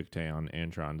Google Dictaeon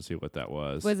Antron to see what that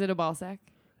was. Was it a ball sack?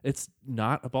 It's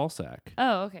not a ball sack.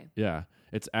 Oh, okay. Yeah.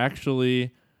 It's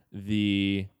actually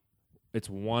it's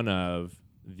one of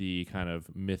the kind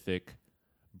of mythic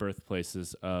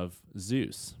birthplaces of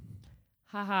Zeus.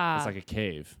 Haha. It's like a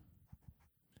cave.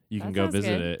 You That can go sounds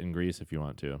visit good. it in Greece if you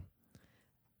want to.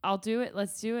 I'll do it.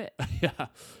 Let's do it. Yeah.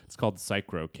 It's called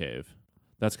Psychro Cave.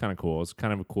 That's kind of cool. It's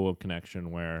kind of a cool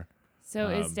connection where So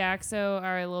is Daxo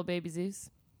our little baby Zeus?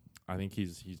 I think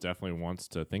he's definitely wants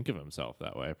to think of himself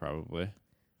that way, probably.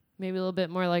 Maybe a little bit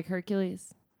more like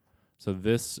Hercules. So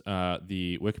this,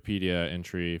 the Wikipedia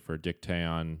entry for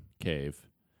Dictaeon Cave,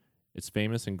 it's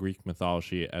famous in Greek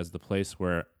mythology as the place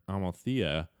where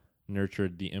Amalthea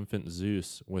nurtured the infant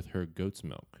Zeus with her goat's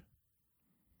milk.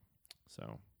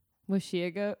 So Was she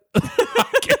a goat?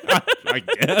 I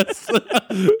guess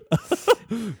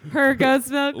Her goat's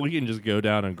milk? we can just go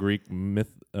down a Greek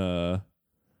myth.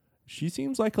 She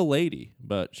seems like a lady,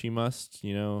 but she must,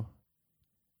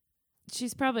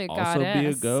 She's probably a also goddess. be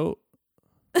a goat.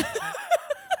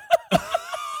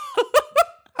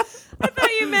 I thought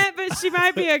you meant, but she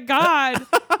might be a god.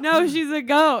 No, she's a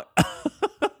goat.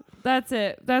 That's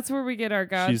it. That's where we get our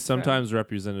gods. She's sometimes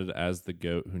represented as the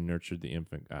goat who nurtured the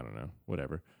infant. I don't know.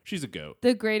 Whatever. She's a goat.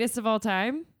 the greatest of all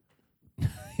time.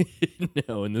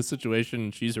 No, in this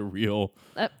situation, she's a real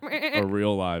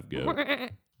live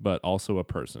goat, but also a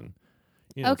person.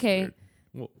 It's Okay.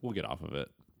 weird. We'll get off of it.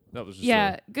 That was just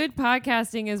Yeah, good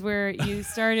podcasting is where you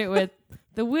start it with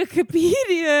the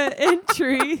Wikipedia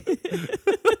entry.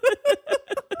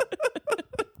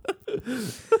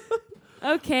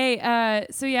 Okay,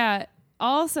 so yeah,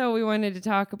 also we wanted to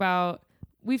talk about,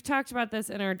 we've talked about this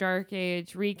in our Dark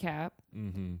Age recap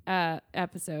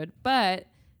episode, but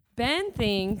Ben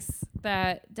thinks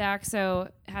that Daxo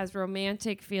has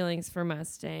romantic feelings for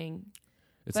Mustang.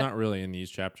 It's but- not really in these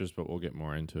chapters, but we'll get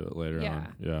more into it later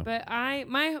on. Yeah. But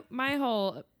my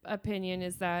whole opinion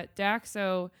is that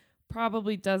Daxo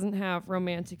probably doesn't have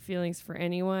romantic feelings for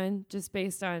anyone, just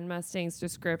based on Mustang's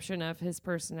description of his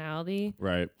personality.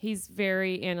 Right. He's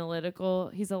very analytical.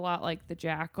 He's a lot like the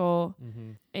Jackal,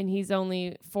 and he's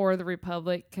only for the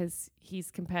Republic because he's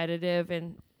competitive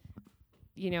and,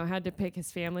 had to pick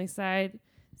his family side.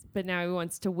 But now he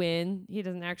wants to win. He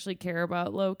doesn't actually care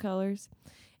about low colors.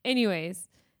 Anyways,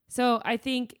 so I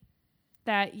think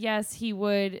that, yes, he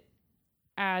would,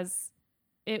 as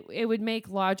it would make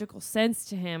logical sense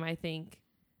to him, I think,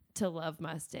 to love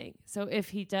Mustang. So if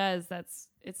he does,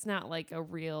 it's not like a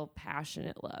real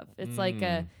passionate love. It's like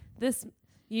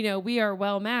we are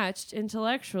well matched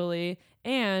intellectually,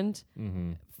 and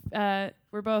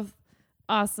we're both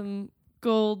awesome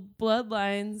gold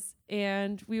bloodlines,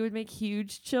 and we would make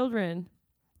huge children.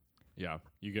 Yeah.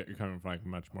 You're coming from like a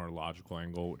much more logical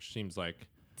angle, which seems like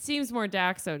Seems more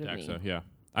Daxo to me. Daxo. Yeah.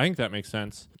 I think that makes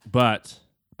sense. But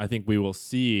I think we will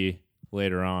see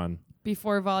later on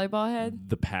Before Volleyball Head?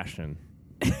 the passion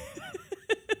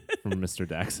from Mr.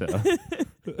 Daxo.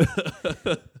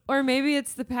 Or maybe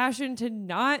it's the passion to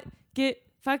not get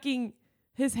fucking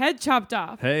his head chopped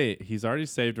off. Hey, he's already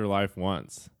saved her life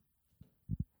once.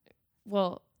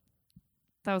 Well,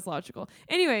 that was logical.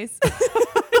 Anyways.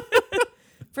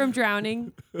 From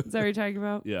drowning. Is that what you're talking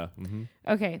about? Yeah. Mm-hmm.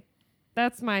 Okay.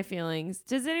 That's my feelings.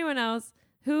 Does anyone else,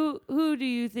 who do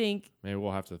you think? Maybe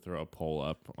we'll have to throw a poll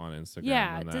up on Instagram.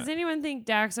 Yeah. on that. Does anyone think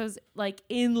Daxo's like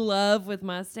in love with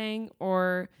Mustang?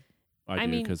 Or I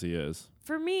do, mean, because he is.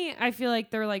 for me, I feel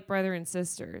like they're like brother and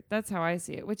sister. That's how I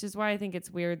see it, which is why I think it's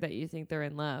weird that you think they're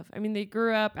in love. I mean, they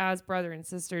grew up as brother and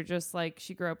sister, just like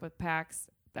she grew up with Pax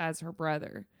as her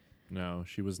brother. No,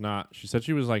 she was not. She said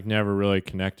she was like never really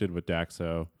connected with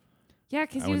Daxo. Yeah,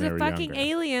 because he When was they a were fucking younger.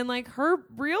 alien like her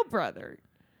real brother.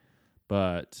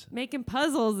 But Making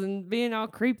puzzles and being all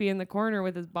creepy in the corner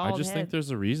with his bald I just head. think there's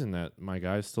a reason that my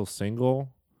guy's still single,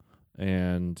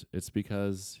 and it's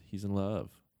because he's in love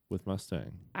with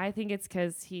Mustang. I think it's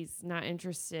because he's not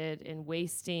interested in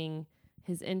wasting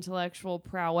his intellectual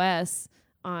prowess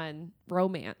on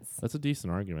romance. That's a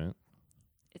decent argument.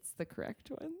 It's the correct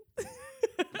one.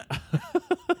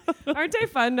 Aren't I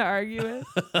fun to argue with?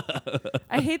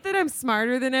 I hate that I'm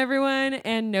smarter than everyone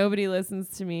and nobody listens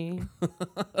to me.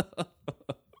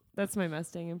 That's my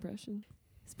Mustang impression.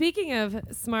 Speaking of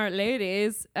smart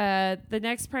ladies, the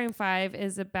next Prime 5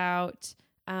 is about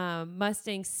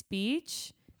Mustang's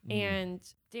speech, and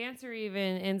Dancer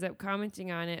even ends up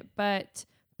commenting on it, but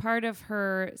part of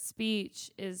her speech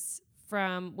is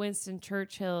from Winston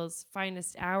Churchill's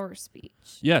Finest Hour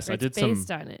speech. Yes, I It's did based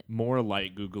some on it. more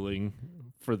light Googling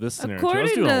for this scenario. I According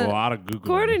was doing to- a lot of Googling.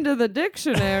 According to the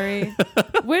dictionary,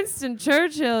 Winston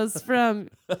Churchill is from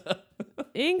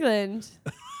England.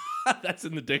 That's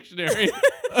in the dictionary.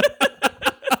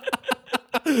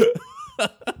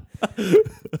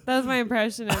 That was my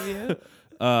impression of you.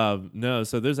 No,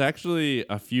 so there's actually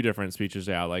a few different speeches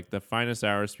out. Like the Finest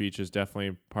Hour speech is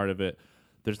definitely part of it.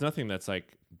 There's nothing that's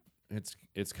like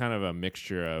it's kind of a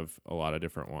mixture of a lot of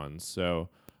different ones. So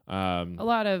A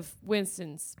lot of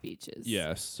Winston's speeches.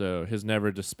 yes, so his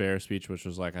Never Despair speech, which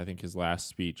was like I think his last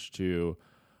speech to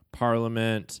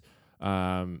Parliament,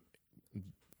 the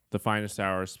Finest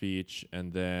Hour speech,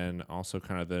 and then also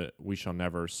kind of the We Shall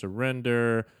Never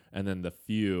Surrender, and then the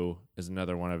Few is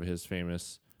another one of his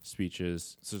famous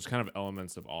speeches. So there's kind of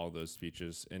elements of all of those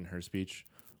speeches in her speech,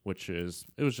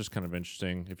 it was just kind of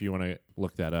interesting. If you want to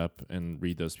look that up and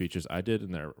read those speeches, I did,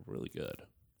 and they're really good.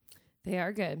 They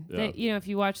are good. Yeah. If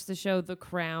you watch the show The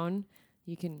Crown,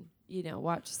 you can,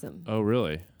 watch some Oh,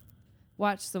 really?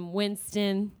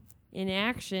 Winston in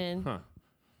action. Huh.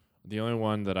 The only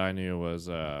one that I knew was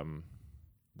the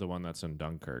one that's in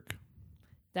Dunkirk.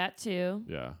 That too.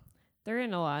 Yeah. They're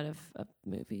in a lot of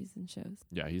movies and shows.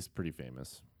 Yeah, he's pretty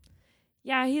famous.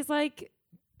 Yeah, he's like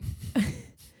pretty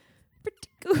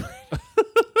good.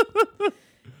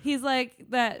 He's like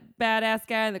that badass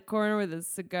guy in the corner with a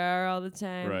cigar all the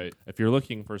time. Right. If you're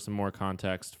looking for some more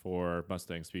context for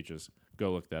Mustang speeches,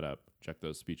 go look that up. Check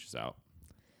those speeches out.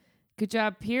 Good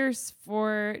job, Pierce,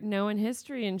 for knowing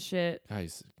history and shit.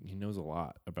 Guys, he knows a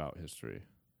lot about history.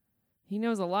 He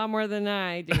knows a lot more than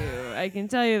I do. I can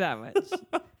tell you that much.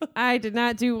 I did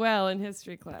not do well in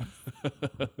history class.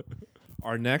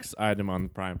 Our next item on the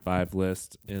Prime 5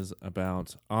 list is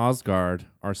about Osgard,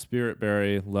 our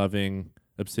spirit-berry loving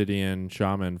obsidian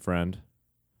shaman friend,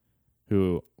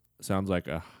 who sounds like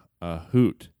a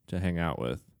hoot to hang out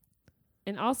with.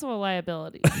 And also a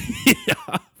liability.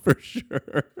 Yeah, for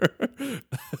sure.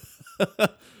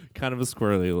 Kind of a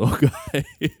squirrely little guy.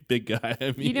 Big guy,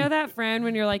 I mean. You know that friend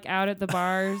when you're like out at the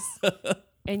bars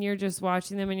and you're just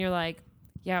watching them and you're like,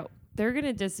 yeah, they're going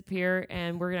to disappear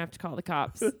and we're going to have to call the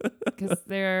cops because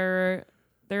they're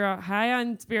high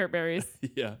on spirit berries.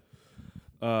 Yeah.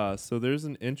 So there's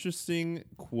an interesting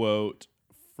quote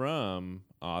from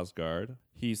Osgard.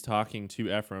 He's talking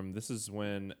to Ephraim. This is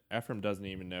when Ephraim doesn't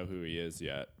even know who he is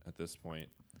yet at this point.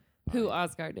 Who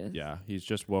Osgard is. Yeah, he's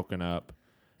just woken up.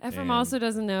 Ephraim And- also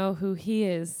doesn't know who he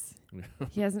is.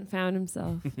 He hasn't found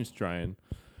himself. He's trying.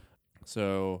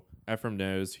 So Ephraim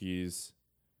knows he's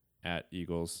at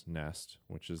Eagle's Nest,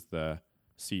 which is the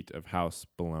seat of House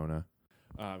Bologna.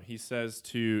 He's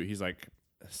like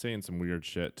saying some weird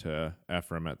shit to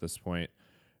Ephraim at this point,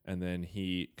 and then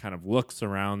he kind of looks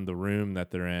around the room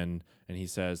that they're in, and he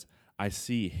says, "I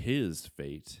see his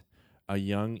fate. A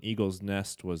young eagle's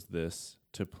nest was this.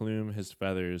 To plume his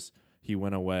feathers, he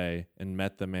went away and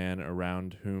met the man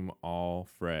around whom all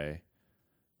fray."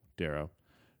 Darrow.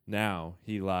 Now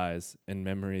he lies in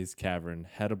memory's cavern,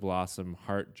 head a blossom,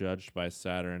 heart judged by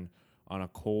Saturn, on a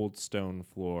cold stone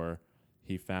floor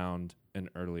he found in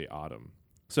early autumn.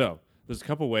 So there's a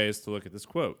couple ways to look at this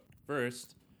quote.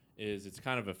 First is it's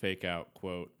kind of a fake out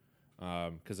quote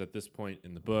because at this point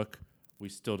in the book, we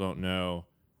still don't know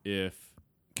if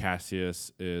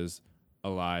Cassius is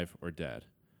alive or dead.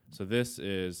 So this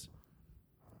is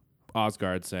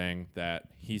Osgard saying that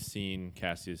he's seen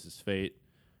Cassius's fate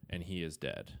and he is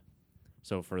dead.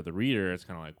 So for the reader, it's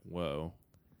kind of like, whoa,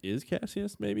 is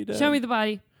Cassius maybe dead? Show me the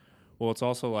body. Well, it's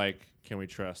also like, can we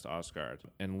trust Osgard?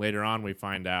 And later on, we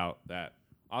find out that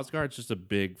Osgard's just a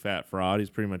big fat fraud. He's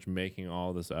pretty much making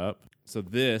all this up. So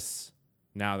this,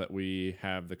 now that we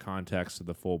have the context of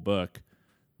the full book,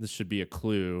 this should be a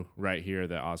clue right here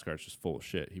that Osgard's just full of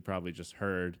shit. He probably just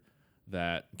heard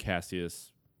that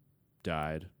Cassius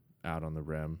died out on the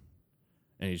rim,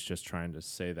 and he's just trying to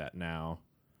say that now.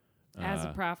 As a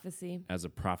prophecy. As a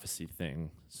prophecy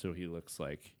thing, so he looks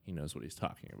like he knows what he's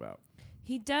talking about.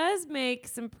 He does make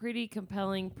some pretty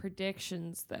compelling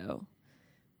predictions, though.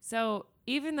 So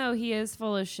even though he is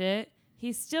full of shit,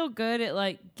 he's still good at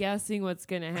like guessing what's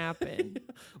gonna happen.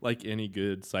 Like any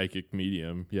good psychic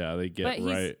medium, yeah, they get But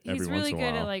right every he's once really in a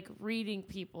good while. at like reading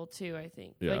people too, I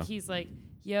think. Yeah. Like he's like,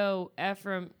 yo,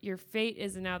 Ephraim, your fate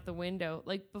isn't out the window.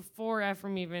 Like before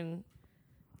Ephraim even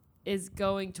is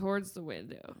going towards the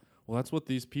window. Well, that's what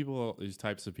these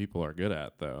types of people are good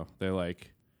at, though. They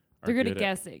like are They're good at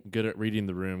guessing. good at reading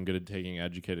the room, good at taking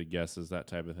educated guesses, that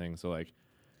type of thing. So like,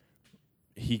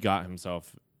 he got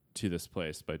himself to this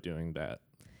place by doing that.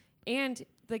 And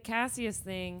the Cassius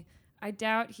thing, I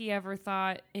doubt he ever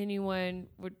thought anyone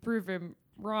would prove him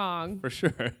wrong. For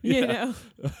sure. You Yeah.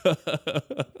 know?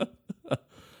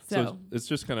 So it's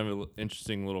just kind of an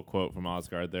interesting little quote from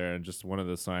Osgard there, and just one of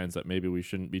the signs that maybe we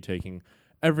shouldn't be taking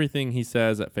everything he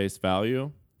says at face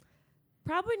value.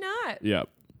 Probably not. Yep.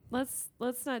 Let's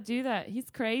not do that. He's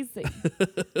crazy.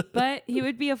 But he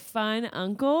would be a fun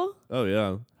uncle. Oh,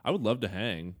 yeah. I would love to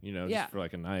hang, Yeah. just for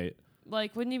like a night.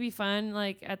 Like, wouldn't he be fun,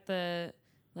 like, at the,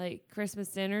 like, Christmas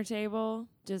dinner table?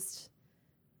 Just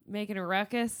making a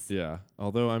ruckus? Yeah.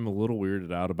 Although I'm a little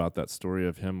weirded out about that story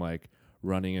of him, like,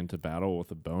 running into battle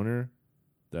with a boner.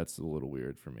 That's a little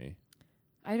weird for me.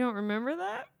 I don't remember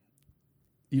that.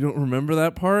 You don't remember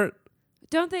that part?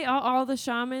 Don't they all the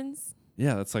shamans?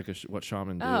 Yeah, that's like what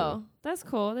shaman do. Oh, that's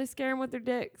cool. They scare him with their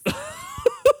dicks.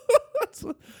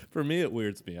 For me, it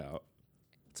weirds me out.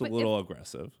 It's But a little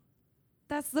aggressive.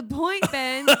 That's the point,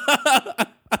 Ben.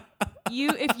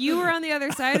 If you were on the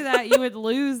other side of that, you would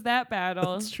lose that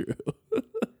battle. That's true.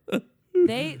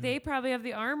 They probably have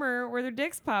the armor where their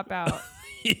dicks pop out.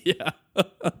 Yeah.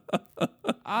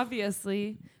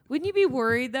 Obviously. Wouldn't you be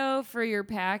worried though for your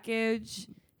package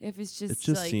if it's just, It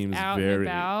just like seems out and very,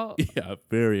 about? yeah,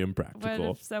 very What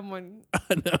impractical. if someone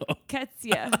I know. cuts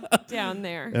you down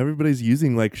there? Everybody's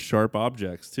using like sharp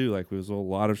objects too. Like there's a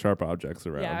lot of sharp objects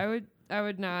around. Yeah, I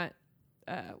would not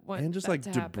want And just that like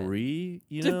to happen. debris,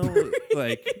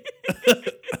 like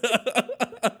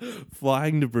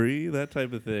flying debris, that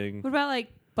type of thing. What about like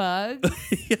bugs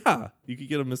Yeah, you could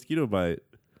get a mosquito bite.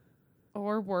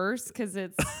 or worse because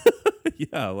it's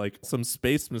Yeah, like some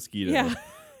space mosquito. yeah.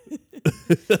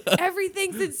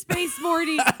 Everything's in space,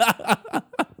 Morty.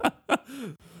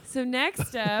 So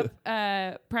next up,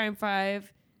 Prime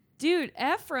 5. Dude,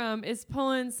 Ephraim is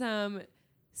pulling some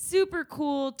super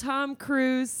cool Tom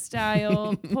Cruise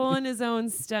style, pulling his own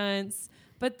stunts,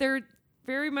 but they're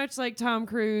very much like Tom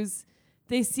Cruise.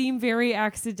 They seem very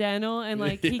accidental, and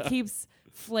like he Yeah. keeps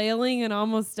flailing and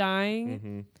almost dying.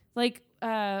 Mm-hmm. Like,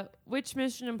 which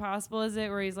Mission Impossible is it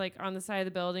where he's like on the side of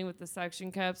the building with the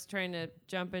suction cups trying to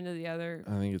jump into the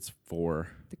I think it's 4.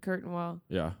 the curtain wall?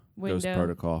 Yeah. Window. Ghost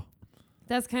Protocol.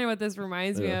 That's kind of what this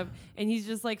reminds me Yeah. of. And he's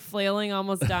just like flailing,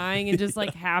 almost dying, and just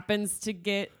like happens to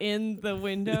get in the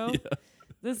window. Yeah.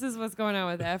 This is what's going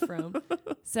on with Ephraim.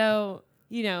 So,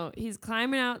 you know, he's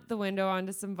climbing out the window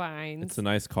onto some vines. It's a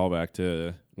nice callback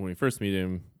to when we first meet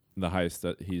him, the heist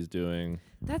that he's doing.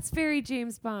 That's very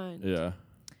James Bond. Yeah.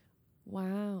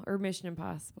 Wow. Or Mission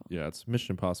Impossible. Yeah, it's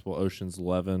Mission Impossible, Ocean's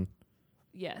 11.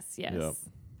 Yes, yes. Yep.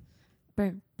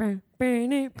 Burn, burn,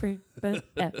 burn it, burn, burn,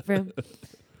 Ephraim.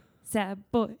 Sad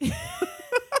boy.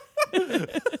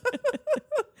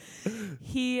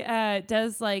 He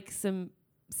does like some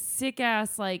sick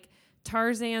ass like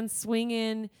Tarzan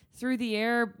swinging through the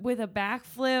air with a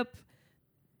backflip,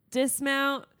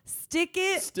 dismount, stick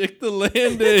it. Stick the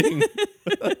landing.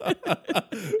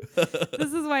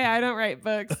 This is why I don't write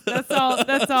books. That's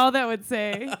all that would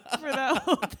say for that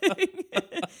whole thing.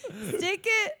 Stick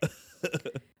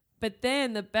it. But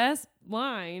then the best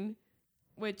line,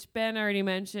 which Ben already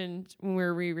mentioned when we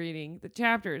were rereading the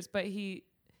chapters, but he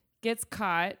gets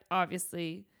caught,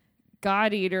 obviously.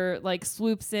 God Eater like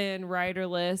swoops in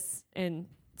riderless and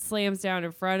slams down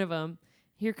in front of him.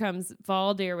 Here comes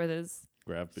Valdir with his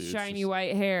Grab boots. shiny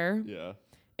white hair. Yeah.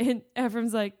 And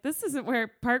Ephraim's like, this isn't where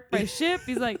parked my ship.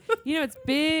 He's like, you know, it's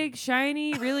big,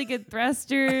 shiny, really good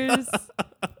thrusters.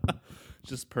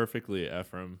 Just perfectly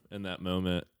Ephraim in that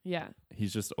moment. Yeah.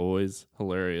 He's just always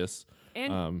hilarious.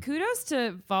 And kudos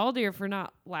to Valdir for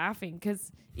not laughing,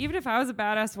 because even if I was a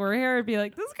badass warrior, I'd be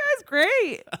like, this guy's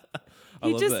great. I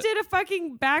He love just that. did a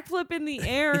fucking backflip in the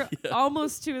air Yeah.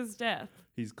 almost to his death.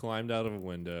 He's climbed out of a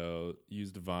window,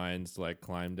 used vines to like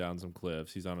climb down some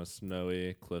cliffs. He's on a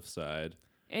snowy cliffside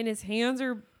And his hands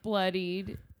are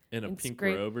bloodied. in a It's pink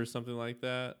great. robe or something like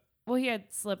that. Well, he had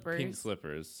slippers. Pink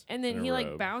slippers. And then and a he like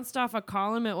robe. bounced off a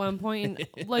column at one point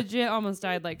and legit almost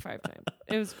died like 5 times.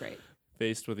 It was great.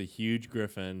 Faced with a huge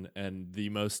griffin and the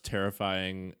most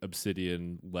terrifying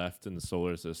obsidian left in the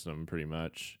solar system, pretty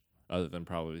much, other than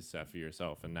probably Sephi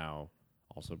yourself, and now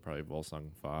also probably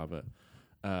Volsung Fa. But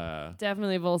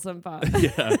Definitely Volsung Fa.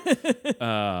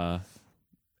 yeah,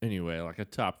 anyway, like a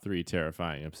top 3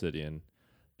 terrifying obsidian.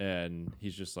 And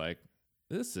he's just like,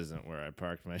 this isn't where I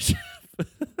parked my ship.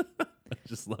 I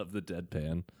just love the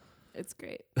deadpan. It's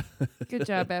great. Good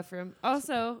job, Ephraim.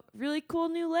 Also, really cool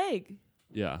new leg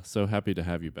Yeah, so happy to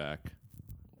have you back.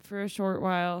 for a short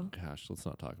while. Gosh, let's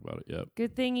not talk about it yet.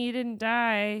 Good thing you didn't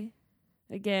die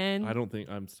again. I don't think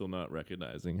I'm still not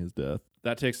recognizing his death.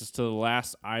 That takes us to the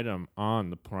last item on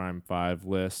the Prime 5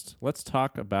 list. Let's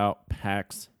talk about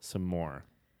Pax some more.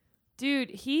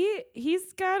 Dude,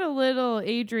 he's got a little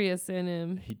Adrius in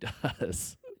him. He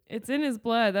does. It's in his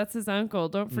blood. That's his uncle.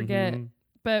 Don't forget. Mhm.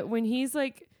 But when he's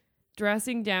like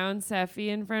dressing down Sephi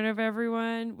in front of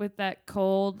everyone with that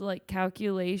cold like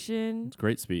calculation, It's a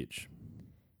great speech.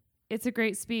 it's a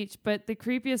great speech. But the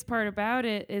creepiest part about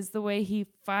it is the way he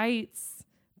fights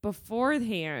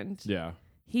beforehand. Yeah.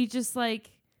 He just like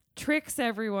tricks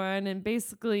everyone and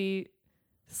basically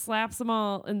slaps them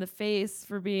all in the face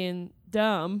for being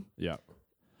dumb. Yeah.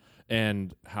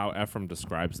 And how Ephraim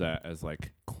describes that as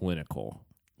like clinical.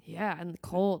 Yeah, and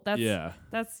cold. That's yeah.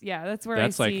 that's where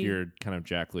That's I like see your kind of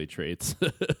Jack Lee traits.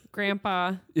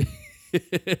 grandpa.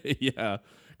 Yeah.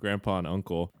 Grandpa and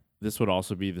uncle. This would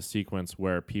also be the sequence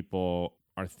where people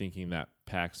are thinking that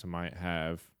Pax might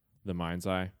have the mind's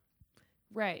eye.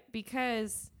 Right,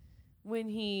 because when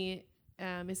he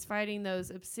is fighting those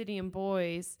obsidian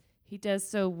boys, he does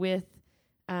so with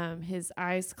his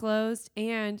eyes closed,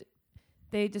 and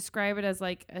they describe it as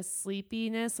like a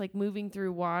sleepiness, like moving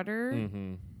through water.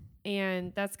 Mm-hmm.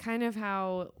 And that's kind of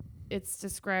how it's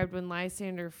described when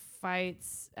Lysander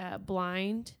fights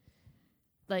blind.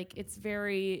 Like, it's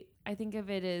very, I think of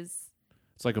it as,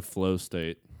 It's like a flow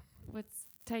state. what's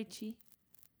Tai Chi?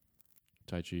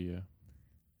 Tai Chi, yeah.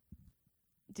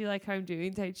 Do you like how I'm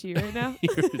doing Tai Chi right now?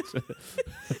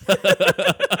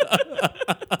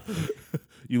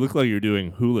 You look like you're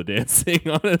doing hula dancing,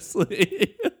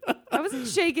 honestly. I wasn't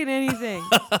shaking anything.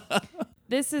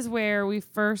 This is where we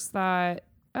first thought,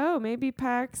 oh, maybe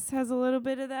Pax has a little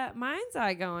bit of that mind's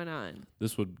eye going on.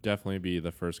 This would definitely be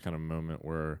the first kind of moment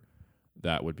where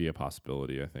that would be a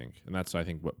possibility, I think. And that's, I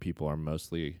think, what people are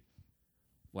mostly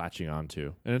latching on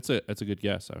to. And it's a good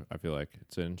guess. I feel like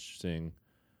it's an interesting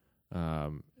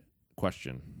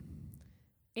question.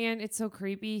 And it's so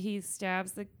creepy. He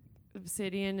stabs the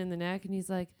obsidian in the neck, and he's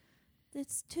like,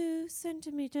 "It's 2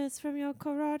 centimeters from your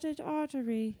carotid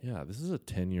artery." Yeah, this is a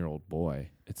 10-year-old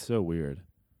boy. It's so weird.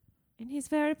 And he's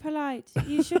very polite.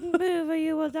 "You shouldn't move or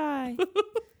you will die."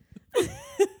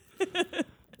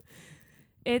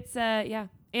 It's, yeah.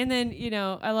 And then,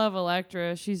 I love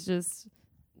Electra. She's just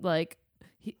like,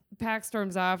 Pax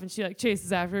storms off and she like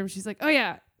chases after him. She's like, "Oh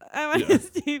yeah, I'm on his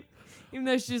team." Even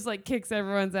though she just like kicks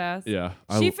everyone's ass. Yeah.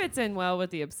 She fits in well with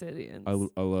the obsidians.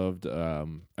 I loved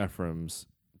Ephraim's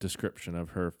description of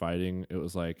her fighting. It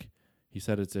was like, he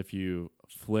said it's if you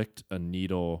flicked a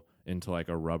needle into like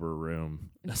a rubber room.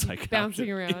 It's like bouncing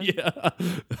around. Yeah.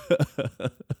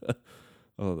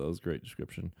 Oh, that was a great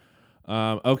description.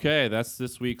 Okay, that's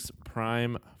this week's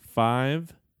Prime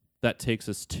 5. That takes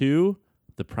us to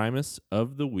the Primus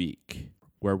of the Week,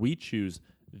 where we choose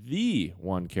the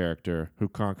one character who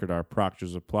conquered our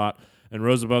proctors of plot and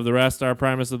rose above the rest. Our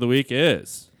Primus of the Week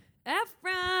is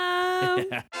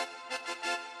Ephraim.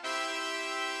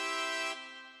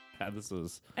 Yeah, this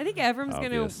is I think Ephraim's going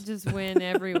obvious. to just win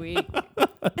every week.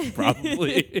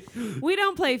 probably. We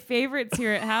don't play favorites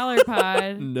here at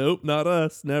HowlerPod, Nope, not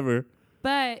us. Never.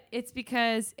 but it's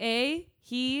because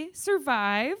he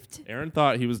survived. Aaron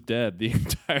thought he was dead the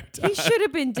entire time. He should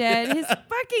have been dead. His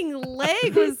fucking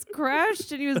leg was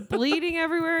crushed and he was bleeding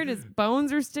everywhere and his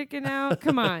bones are sticking out.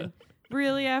 Come on.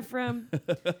 Really, Ephraim?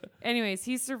 Anyways,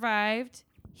 he survived.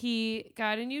 He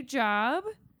got a new job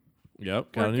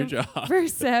Yep, got a new job. for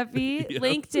Sephi. Yep.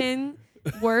 LinkedIn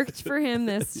worked for him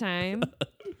this time.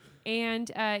 And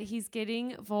he's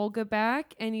getting Volga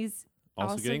back, and he's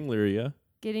Also getting Lyria.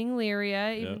 getting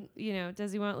Lyria. Even,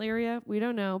 does he want Lyria? We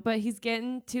don't know. But he's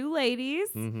getting 2 ladies,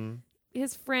 Mm-hmm.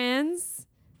 his friends,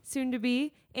 soon to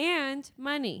be, and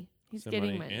money. He's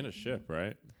getting money. And a ship,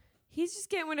 right? He's just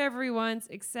getting whatever he wants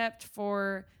except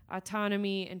for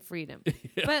autonomy and freedom.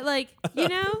 But,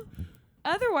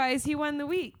 otherwise, he won the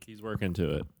week. He's working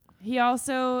to it. He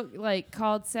also,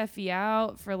 called Sephi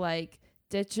out for,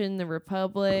 ditching the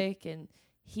Republic. And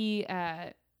he,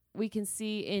 we can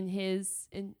see in his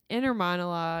inner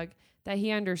monologue that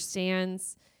he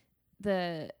understands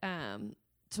the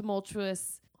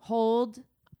tumultuous hold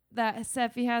that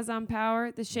Sephi has on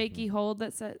power, the shaky hold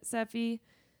that Sephi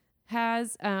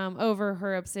has over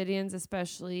her obsidians,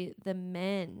 especially the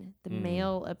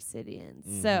male obsidians.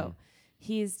 Mm-hmm. So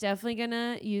he's definitely going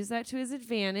to use that to his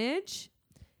advantage.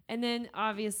 And then,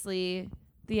 obviously,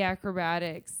 the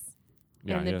acrobatics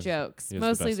and the jokes. he has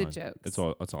Mostly best the line. jokes.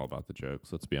 It's all about the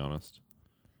jokes. Let's be honest.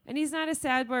 And he's not a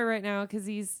sad boy right now because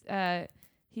he's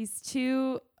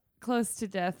too close to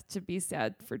death to be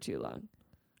sad for too long.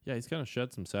 Yeah, he's kind of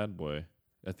shed some sad boy.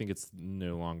 I think it's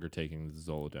no longer taking the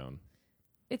Zolodone.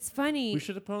 It's funny. We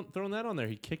should have thrown that on there.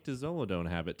 He kicked his Zolodone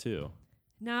habit too.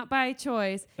 Not by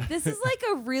choice. This is like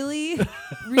a really,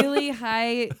 really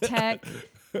high tech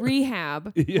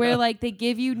rehab where like they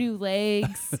give you new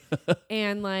legs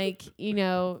and like, you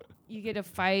know, you get to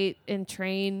fight and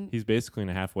train. He's basically in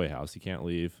a halfway house. He can't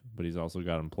leave, but he's also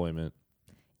got employment.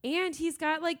 And he's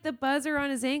got like the buzzer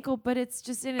on his ankle, but it's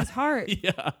just in his heart.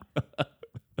 Yeah.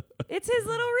 It's his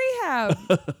little rehab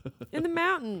in the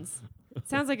mountains.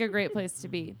 Sounds like a great place to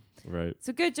be. Right.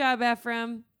 So good job,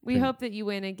 Ephraim. We hope that you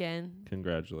win again.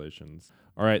 Congratulations.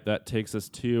 All right, that takes us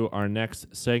to our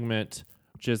next segment,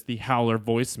 which is the Howler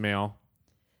voicemail.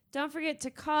 Don't forget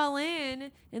to call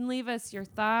in and leave us your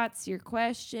thoughts, your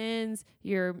questions,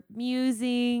 your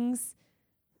musings,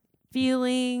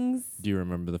 feelings. Do you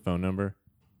remember the phone number?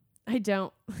 I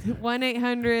don't.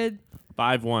 1-800.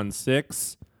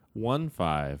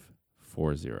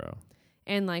 516-1540.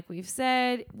 And like we've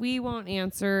said, we won't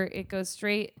answer. It goes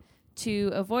straight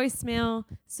to a voicemail.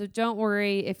 So don't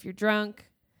worry if you're drunk.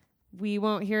 We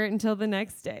won't hear it until the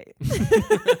next day.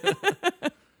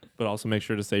 But also make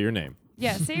sure to say your name.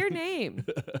 Yeah, say your name.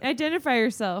 Identify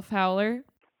yourself, Howler.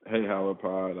 Hey, Howler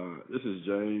Pod. This is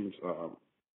James.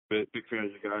 Big fan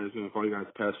of you guys. Been following you guys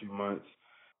the past few months.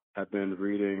 Have been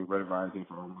reading Red Rising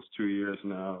for almost 2 years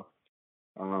now.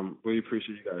 Really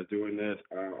appreciate you guys doing this.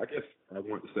 I guess I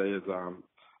want to say is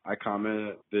I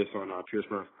commented this on Pierce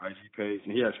Brown's IG page,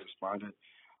 and he actually responded.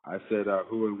 I said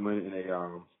who would win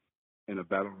in a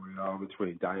battle royale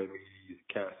between Diomedes,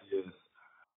 Cassius,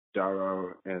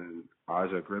 Darrow, and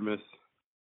Aja Grimace.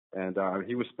 And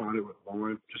he responded with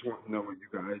Lauren. Just want to know what you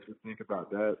guys would think about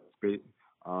that. He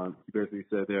basically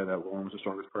said there that Lauren was the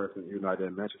strongest person, even though I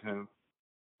didn't mention him.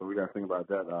 So we got to think about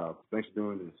that. Thanks for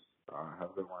doing this.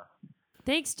 Have a good one.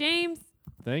 Thanks, James.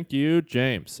 Thank you,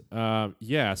 James.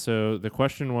 Yeah, so the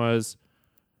question was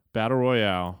Battle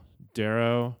Royale,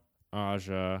 Darrow,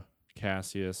 Aja,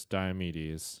 Cassius,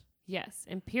 Diomedes. Yes,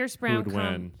 and Pierce Brown Who would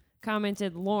win?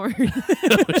 Commented Lauren.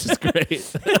 Which is great.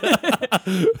 He's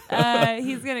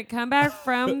going to come back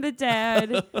from the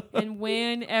dead and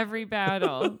win every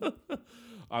battle.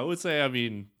 I would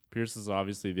say, Pierce is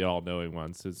obviously the all-knowing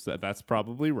one, so that's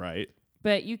probably right.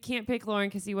 But you can't pick Lauren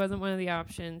because he wasn't one of the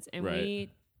options, and Right.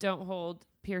 we don't hold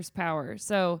Pierce power.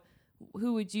 So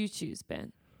who would you choose,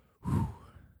 Ben?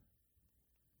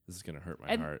 This is going to hurt my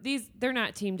And heart. they're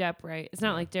not teamed up, right? It's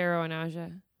not like Darrow and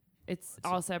Aja. It's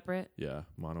all separate. Yeah,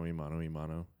 mono,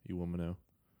 you woman.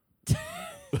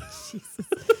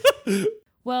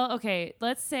 Well, okay,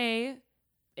 let's say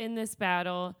in this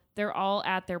battle, they're all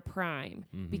at their prime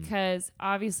because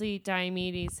obviously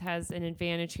Diomedes has an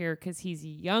advantage here because he's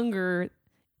younger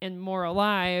and more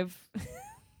alive.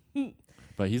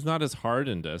 But he's not as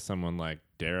hardened as someone like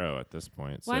Darrow at this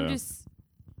point. Well, So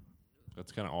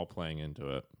that's kind of all playing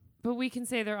into it. but we can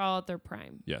say they're all at their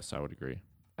prime. Yes, I would agree.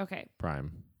 Okay,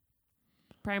 Prime.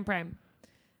 prime.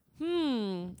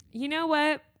 You know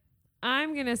what?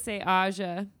 I'm going to say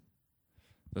Aja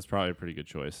That's probably a pretty good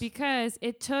choice. because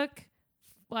it took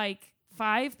like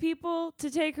 5 people to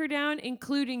take her down,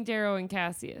 including Darrow and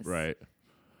Cassius. Right.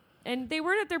 And they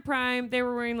weren't at their prime. They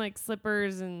were wearing like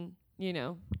slippers and,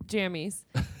 jammies.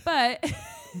 But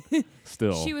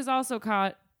Still. she was also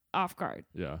caught off guard.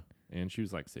 Yeah. And she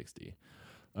was like 60.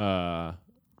 I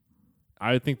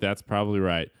think that's probably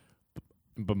right.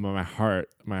 But my heart.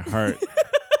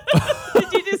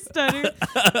 Did you just stutter?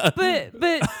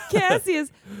 But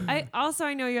Cassius,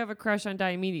 I know you have a crush on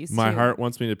Diomedes. My too. heart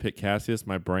wants me to pick Cassius.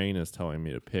 My brain is telling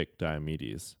me to pick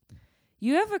Diomedes.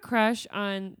 You have a crush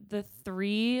on the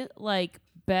 3 like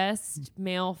best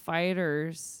male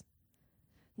fighters.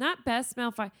 Not best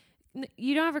male fight.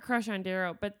 You don't have a crush on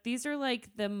Darrow, but these are like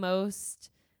the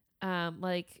most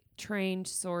like trained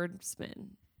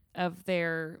swordsmen of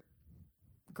their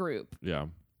group. Yeah.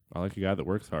 I like a guy that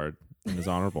works hard and is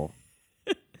honorable.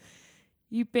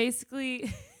 You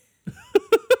basically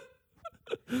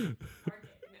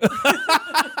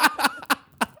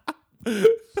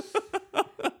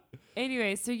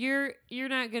Anyway, so you're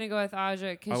not gonna go with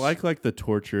Aja because I like the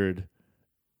tortured,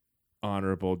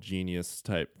 honorable genius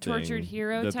type tortured thing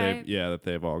hero that type. that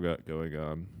they've all got going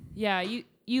on. Yeah,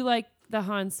 you like the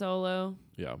Han Solo,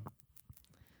 Yeah.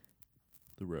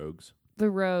 The rogues. the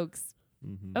rogues.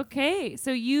 Mm-hmm. Okay,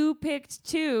 so you picked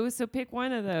 2, so pick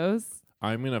one of those.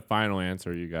 I'm gonna final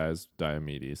answer you guys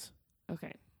Diomedes.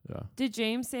 Okay. Yeah. Did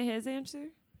James say his answer?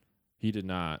 He did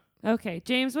not. Okay,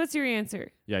 James, what's your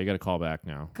answer? Yeah, you got to call back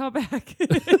now. Call back.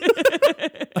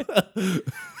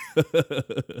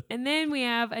 And then we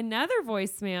have another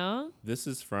voicemail. This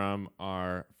is from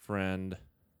our friend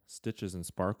Stitches and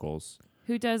Sparkles.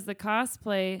 Who does the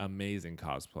cosplay? Amazing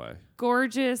cosplay.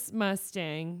 Gorgeous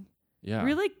Mustang. Yeah.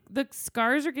 Really, the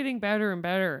scars are getting better and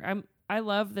better. I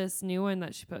love this new one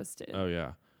that she posted. Oh,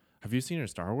 yeah. Have you seen her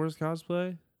Star Wars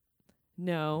cosplay?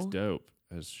 No. It's dope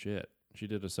as shit. She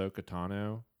did Ahsoka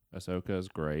Tano. Ahsoka is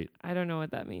great. I don't know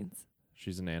what that means.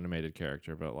 She's an animated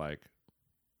character, but like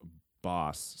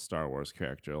boss Star Wars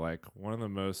character. Like one of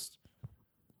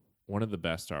the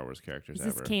best Star Wars characters Is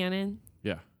this ever. canon?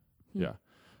 Yeah. Hmm. Yeah.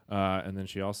 And then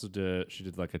she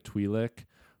did like a Twi'lek,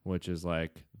 which is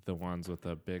like the ones with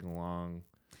the big long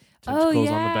tentacles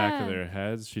on the back of their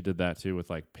heads. She did that too with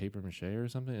like paper mache or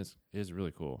something. It's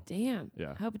really cool. Damn.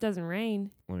 Yeah. Hope it doesn't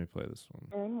rain. Let me play this one.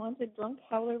 Erin wants a drunk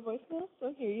howler voicemail,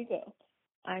 so here you go.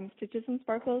 I'm Stitches and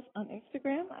Sparkles on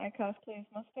Instagram. I cosplay as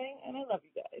Mustang, and I love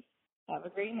you guys. Have a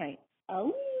great night.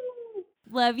 Oh.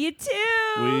 Love you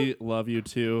too. We love you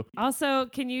too. Also,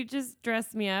 can you just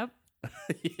dress me up?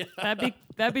 Yeah.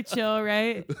 That'd be chill,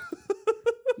 right?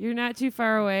 You're not too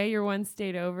far away. You're one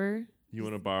state over. You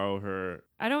want to borrow her?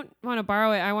 I don't want to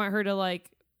borrow it. I want her to like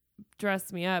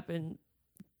dress me up, and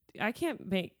I can't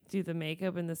do the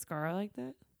makeup and the scar like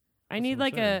that. I need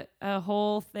what I'm like a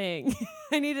whole thing.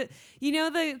 I need it. You know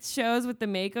the shows with the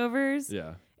makeovers?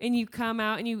 Yeah. And you come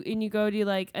out and you go to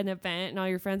like an event and all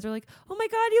your friends are like, "Oh my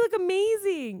God, you look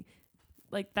amazing."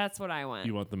 Like that's what I want.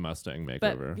 You want the Mustang but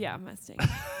makeover. yeah, Mustang.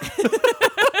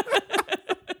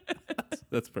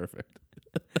 That's perfect.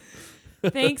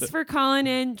 Thanks for calling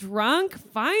in drunk.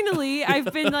 Finally,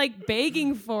 I've been like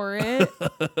begging for it.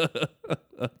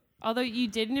 Although you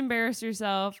didn't embarrass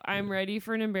yourself, I'm ready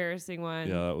for an embarrassing one.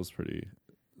 Yeah, that was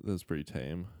pretty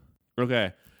tame.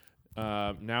 Okay.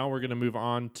 Now we're gonna move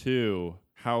on to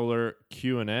Howler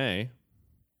Q&A.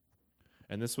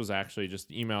 And this was actually just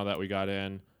an email that we got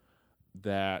in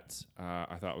that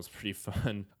I thought was pretty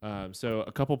fun. So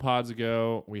a couple pods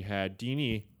ago, we had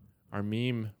Deanie, our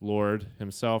meme lord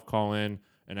himself, call in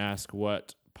and ask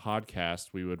what podcast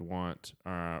we would want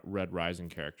our Red Rising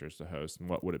characters to host and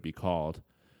what would it be called.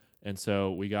 And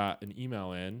so we got an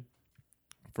email in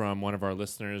from one of our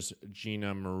listeners,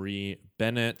 Gina Marie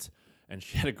Bennett, and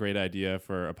she had a great idea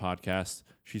for a podcast.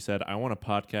 She said, I want a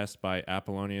podcast by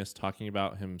Apollonius talking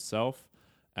about himself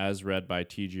as read by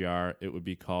TGR. It would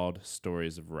be called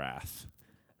Stories of Wrath.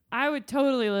 I would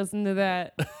totally listen to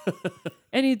that.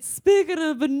 And he'd speak in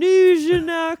a Venusian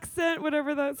accent,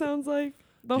 whatever that sounds like,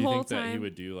 the Do you whole think time. that he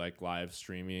would do like live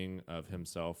streaming of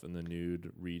himself in the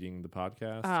nude reading the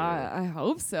podcast? I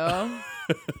hope so.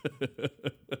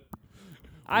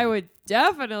 I would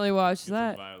definitely watch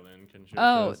that. Violin concertos.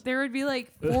 Oh, there would be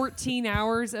like 14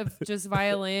 hours of just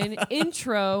violin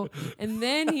intro, and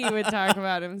then he would talk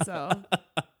about himself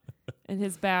and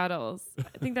his battles.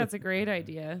 I think that's a great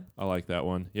idea. I like that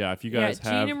one. Yeah, if you guys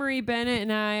have Gina Marie Bennett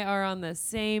and I are on the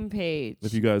same page.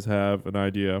 If you guys have an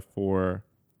idea for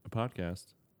a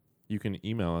podcast, you can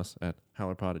email us at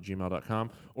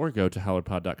howlerpod@gmail.com or go to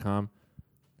howlerpod.com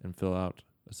and fill out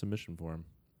a submission form.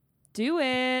 Do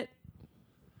it.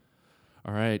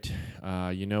 All right.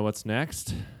 You know what's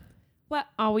next? What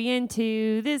are we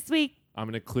into this week? I'm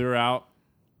going to clear out.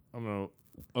 I'm going to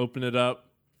open it up.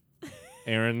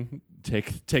 Erin,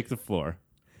 take the floor.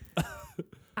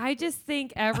 I just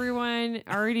think everyone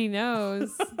already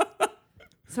knows.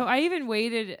 So I even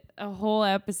waited a whole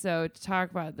episode to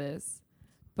talk about this,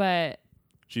 but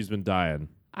She's been dying.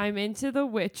 I'm into The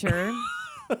Witcher.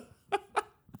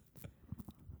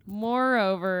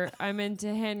 Moreover, I'm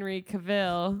into Henry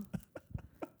Cavill.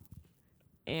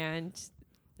 And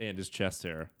his chest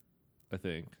hair, I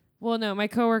think. well, no, my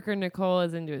coworker Nicole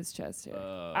is into his chest hair.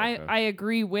 Okay. I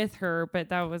agree with her, but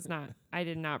that was not. I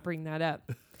did not bring that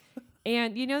up.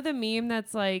 And you know the meme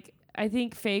that's like, I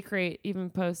think Fake Rate even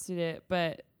posted it,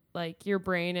 but like your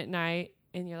brain at night,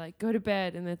 and you're like, go to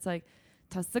bed, and it's like,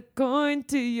 toss a coin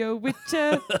to your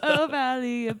Witcher, a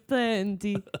valley of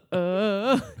plenty.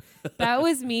 Oh, that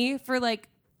was me for like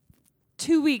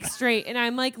 2 weeks straight, and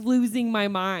I'm like losing my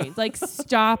mind. Like,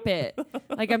 stop it.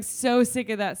 Like, I'm so sick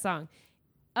of that song.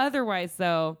 Otherwise,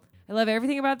 though, I love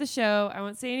everything about the show. I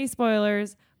won't say any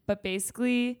spoilers, but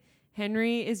basically,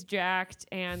 Henry is jacked,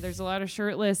 and there's a lot of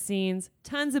shirtless scenes,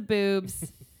 tons of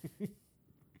boobs.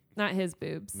 Not his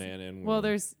boobs. Man and woman. Well,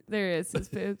 there is his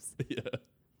boobs.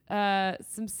 Yeah.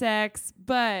 Some sex,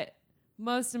 but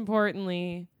most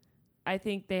importantly, I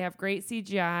think they have great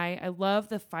CGI. I love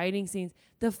the fighting scenes.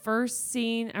 The first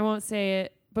scene, I won't say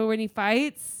it, but when he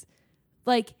fights,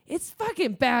 Like, it's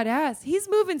fucking badass. He's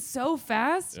moving so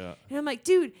fast. Yeah. And I'm like,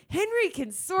 dude, Henry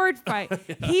can sword fight.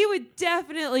 He would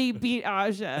definitely beat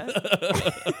Aja.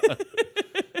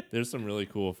 There's some really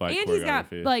cool fight And he's got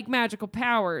choreography. like magical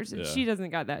powers, and Yeah. she doesn't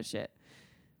got that shit.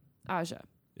 Aja.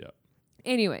 Yeah.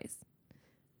 Anyways.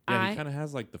 Yeah, he kind of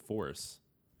has like the force.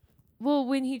 Well,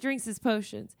 when he drinks his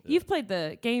potions. Yeah. You've played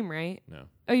the game, right? No.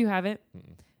 Oh, you haven't?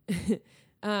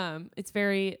 Mm-mm. It's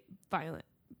very violent.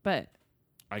 But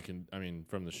I mean,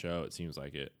 from the show, it seems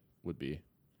like it would be.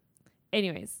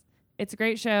 anyways, it's a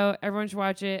great show. Everyone should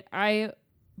watch it. I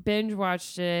binge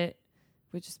watched it,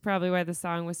 which is probably why the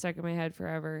song was stuck in my head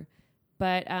forever.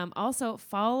 But also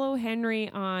follow Henry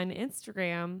on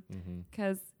Instagram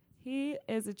because he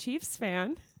is a Chiefs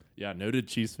fan. Yeah, noted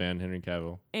Chiefs fan, Henry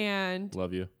Cavill. And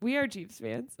Love you. we are Chiefs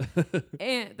fans.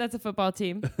 And that's a football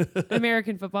team,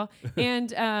 American football.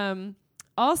 And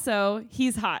also,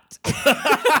 he's hot.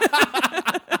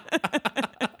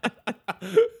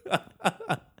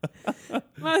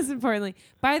 Most importantly,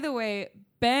 by the way,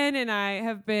 Ben and I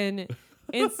have been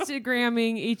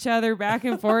Instagramming each other back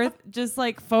and forth, just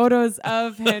like photos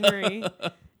of Henry.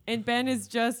 And Ben is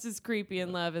just as creepy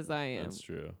in love as I am. That's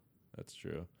true. That's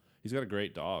true. He's got a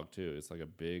great dog too. It's like a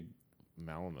big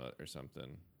Malamute or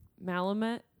something.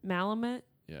 Malamute?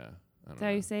 Yeah. I don't Is that how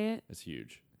know. you say it? It's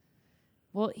huge.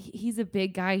 Well, he's a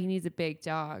big guy. He needs a big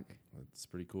dog. It's a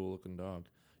pretty cool looking dog.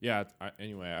 Yeah.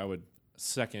 Anyway, I would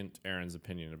second Aaron's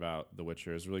opinion about The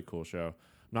Witcher. It's a really cool show.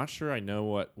 I'm not sure I know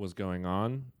what was going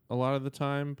on a lot of the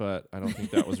time, but I don't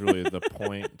think that was really the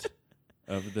point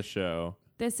of the show.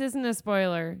 This isn't a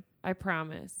spoiler. I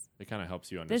promise. It kind of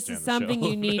helps you understand. This is the show something a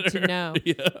you need to better. know.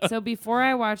 Yeah. So before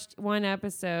I watched one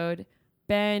episode,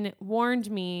 Ben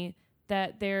warned me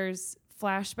that there's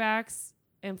flashbacks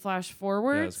and flash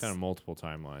forwards. Yeah, it's kind of multiple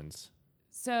timelines.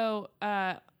 So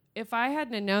if I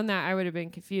hadn't have known that, I would have been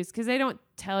confused because they don't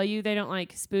tell you. They don't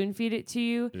like spoon feed it to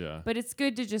you. Yeah. But it's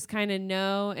good to just kind of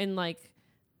know and like,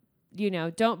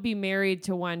 don't be married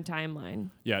to one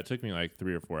timeline. Yeah, it took me like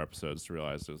 3 or 4 episodes to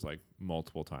realize there's like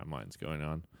multiple timelines going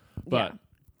on. But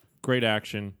great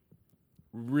action,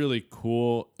 really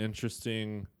cool,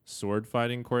 interesting sword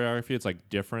fighting choreography. It's like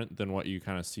different than what you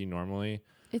kind of see normally.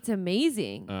 It's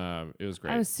amazing. It was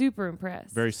great. I was super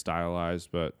impressed. Very stylized,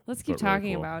 but Let's keep but really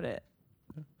talking cool. about it.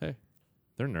 Hey,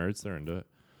 they're nerds. They're into it.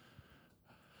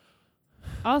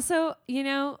 Also,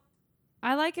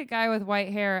 I like a guy with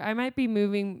white hair. I might be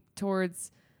moving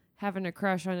towards having a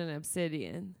crush on an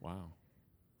obsidian. Wow.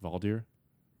 Valdir?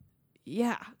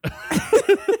 Yeah.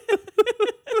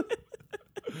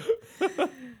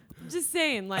 Just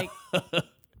saying, like,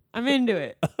 I'm into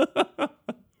it.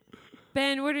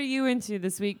 Ben, what are you into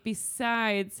this week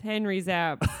besides Henry's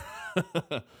abs?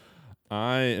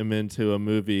 I am into a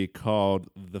movie called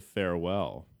The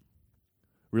Farewell.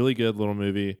 Really good little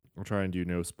movie. I'll try and do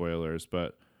no spoilers,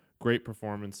 but great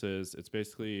performances. It's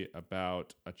basically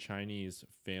about a Chinese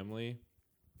family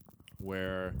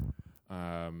where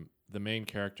the main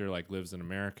character like lives in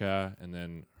America, and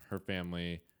then her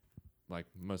family, like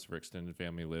most of her extended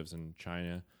family, lives in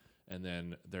China, and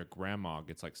then their grandma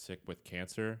gets like sick with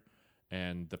cancer.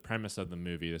 And the premise of the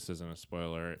movie, this isn't a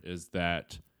spoiler, is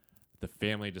that the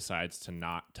family decides to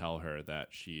not tell her that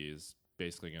she is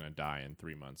basically going to die in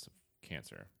 3 months of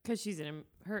cancer. Because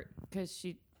because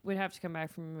she would have to come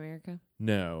back from America.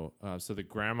 No. So the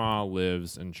grandma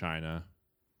lives in China.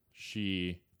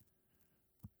 She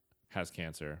has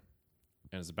cancer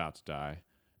and is about to die.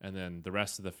 And then the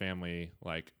rest of the family,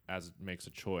 like, makes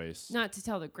a choice Not to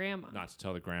tell the grandma. not to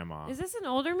tell the grandma. Is this an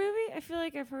older movie? I feel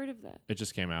like I've heard of that. It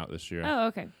just came out this year. Oh,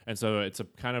 okay. And so it's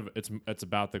it's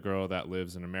about the girl that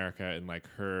lives in America, and like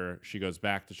she goes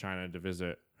back to China to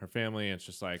visit her family, and it's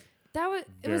just like Was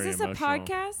Very this emotional. a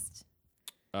podcast?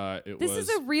 This was is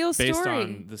a real based story.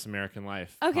 on This American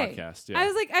Life Okay. podcast. Yeah. I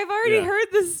was like, I've already Yeah. heard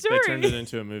this story. They turned it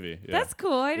into a movie. Yeah. That's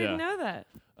cool. I didn't Yeah. know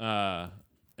that.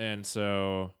 And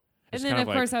so And it's then, kind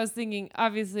of course, I was thinking,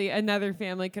 obviously, another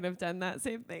family could have done that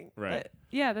same thing. Right. But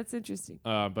yeah, that's interesting.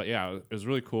 but yeah, it was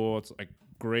really cool. It's like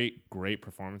great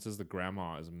performances. The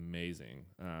grandma is amazing.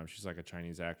 She's like a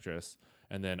Chinese actress.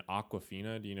 And then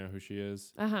Aquafina, do you know who she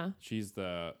is? Uh-huh. She's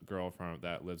the girl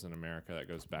that lives in America that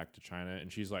goes back to China,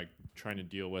 and she's like trying to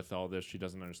deal with all this. She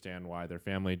doesn't understand why their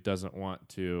family doesn't want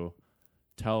to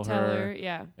tell her.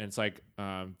 Yeah. And it's like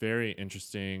very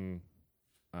interesting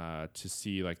to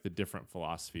see like the different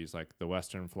philosophies, like the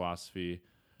Western philosophy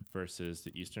versus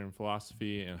the Eastern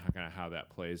philosophy, and how that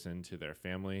plays into their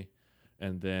family.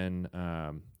 And then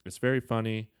it's very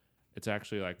funny. It's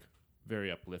actually like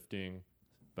very uplifting,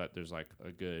 but there's like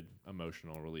a good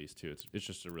emotional release too. It's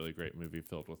just a really great movie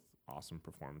filled with awesome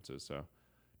performances. So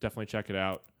definitely check it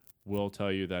out. will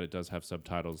tell you that it does have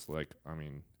subtitles. Like, I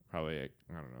mean, probably, like,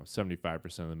 I don't know,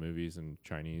 75% of the movies in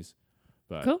Chinese,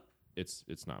 but Cool.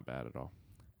 it's not bad at all.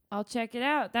 I'll check it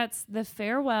out. That's the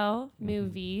Farewell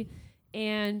movie.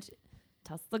 And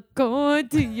toss the coin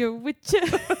to your witcher.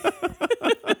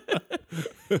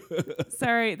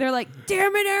 Sorry. They're like,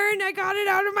 damn it, Aaron, I got it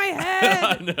out of my head.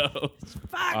 I know.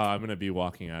 Fuck. I'm going to be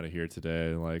walking out of here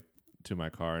today, like, to my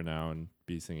car now and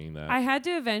be singing that.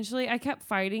 I kept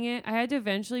fighting it. I had to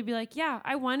eventually be like, yeah,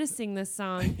 I want to sing this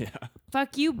song. Yeah.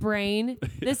 Fuck you, brain.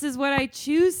 This is what I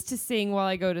choose to sing while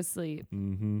I go to sleep.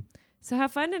 Mm-hmm. So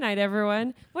have fun tonight,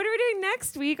 everyone. What are we doing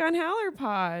next week on Howler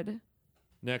Pod?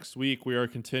 Next week, we are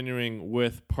continuing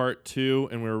with part 2,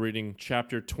 and we're reading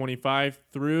chapter 25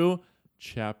 through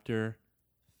chapter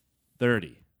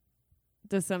 30.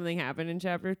 Does something happen in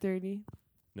chapter 30?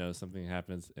 No, something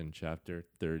happens in chapter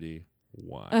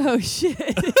 31. Oh, shit.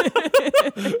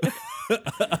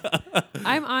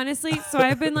 I'm honestly, so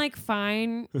I've been like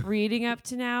fine reading up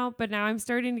to now, but now I'm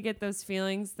starting to get those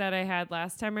feelings that I had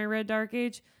last time I read Dark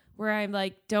Age, where I'm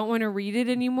like, don't want to read it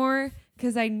anymore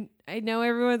because I know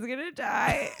everyone's going to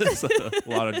die. There's a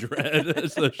lot of dread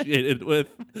associated with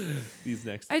these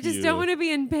next I just few don't want to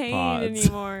be in pain pods.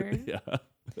 anymore. Yeah.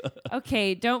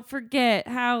 Okay, don't forget,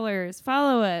 Howlers,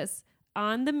 follow us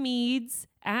on the Meads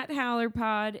at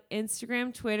HowlerPod,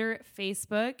 Instagram, Twitter,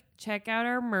 Facebook. Check out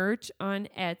our merch on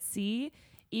Etsy.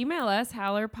 Email us,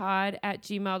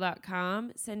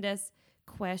 howlerpod@gmail.com. Send us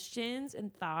questions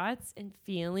and thoughts and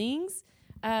feelings.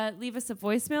 Leave us a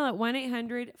voicemail at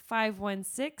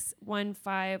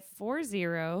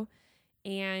 1-800-516-1540.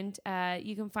 And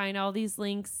you can find all these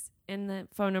links and the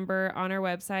phone number on our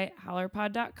website,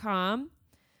 howlerpod.com.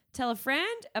 Tell a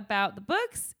friend about the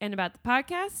books and about the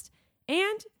podcast.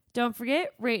 And don't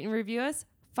forget, rate and review us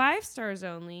 5 stars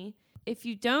only. If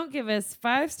you don't give us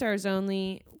 5 stars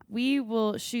only, we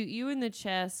will shoot you in the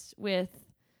chest with,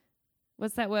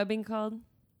 what's that webbing called?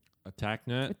 Attack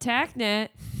net. Attack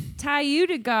net. Tie you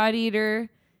to God Eater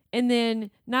and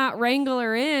then not wrangle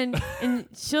her in and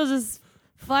she'll just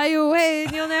fly you away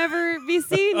and you'll never be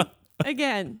seen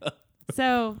again.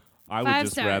 So I would 5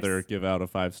 just stars. rather give out a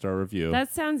 5-star review.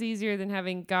 That sounds easier than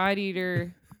having God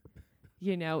Eater,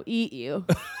 eat you.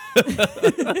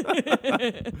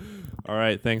 All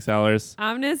right. Thanks, Howlers.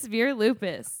 Omnis vir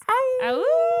lupus. Ow.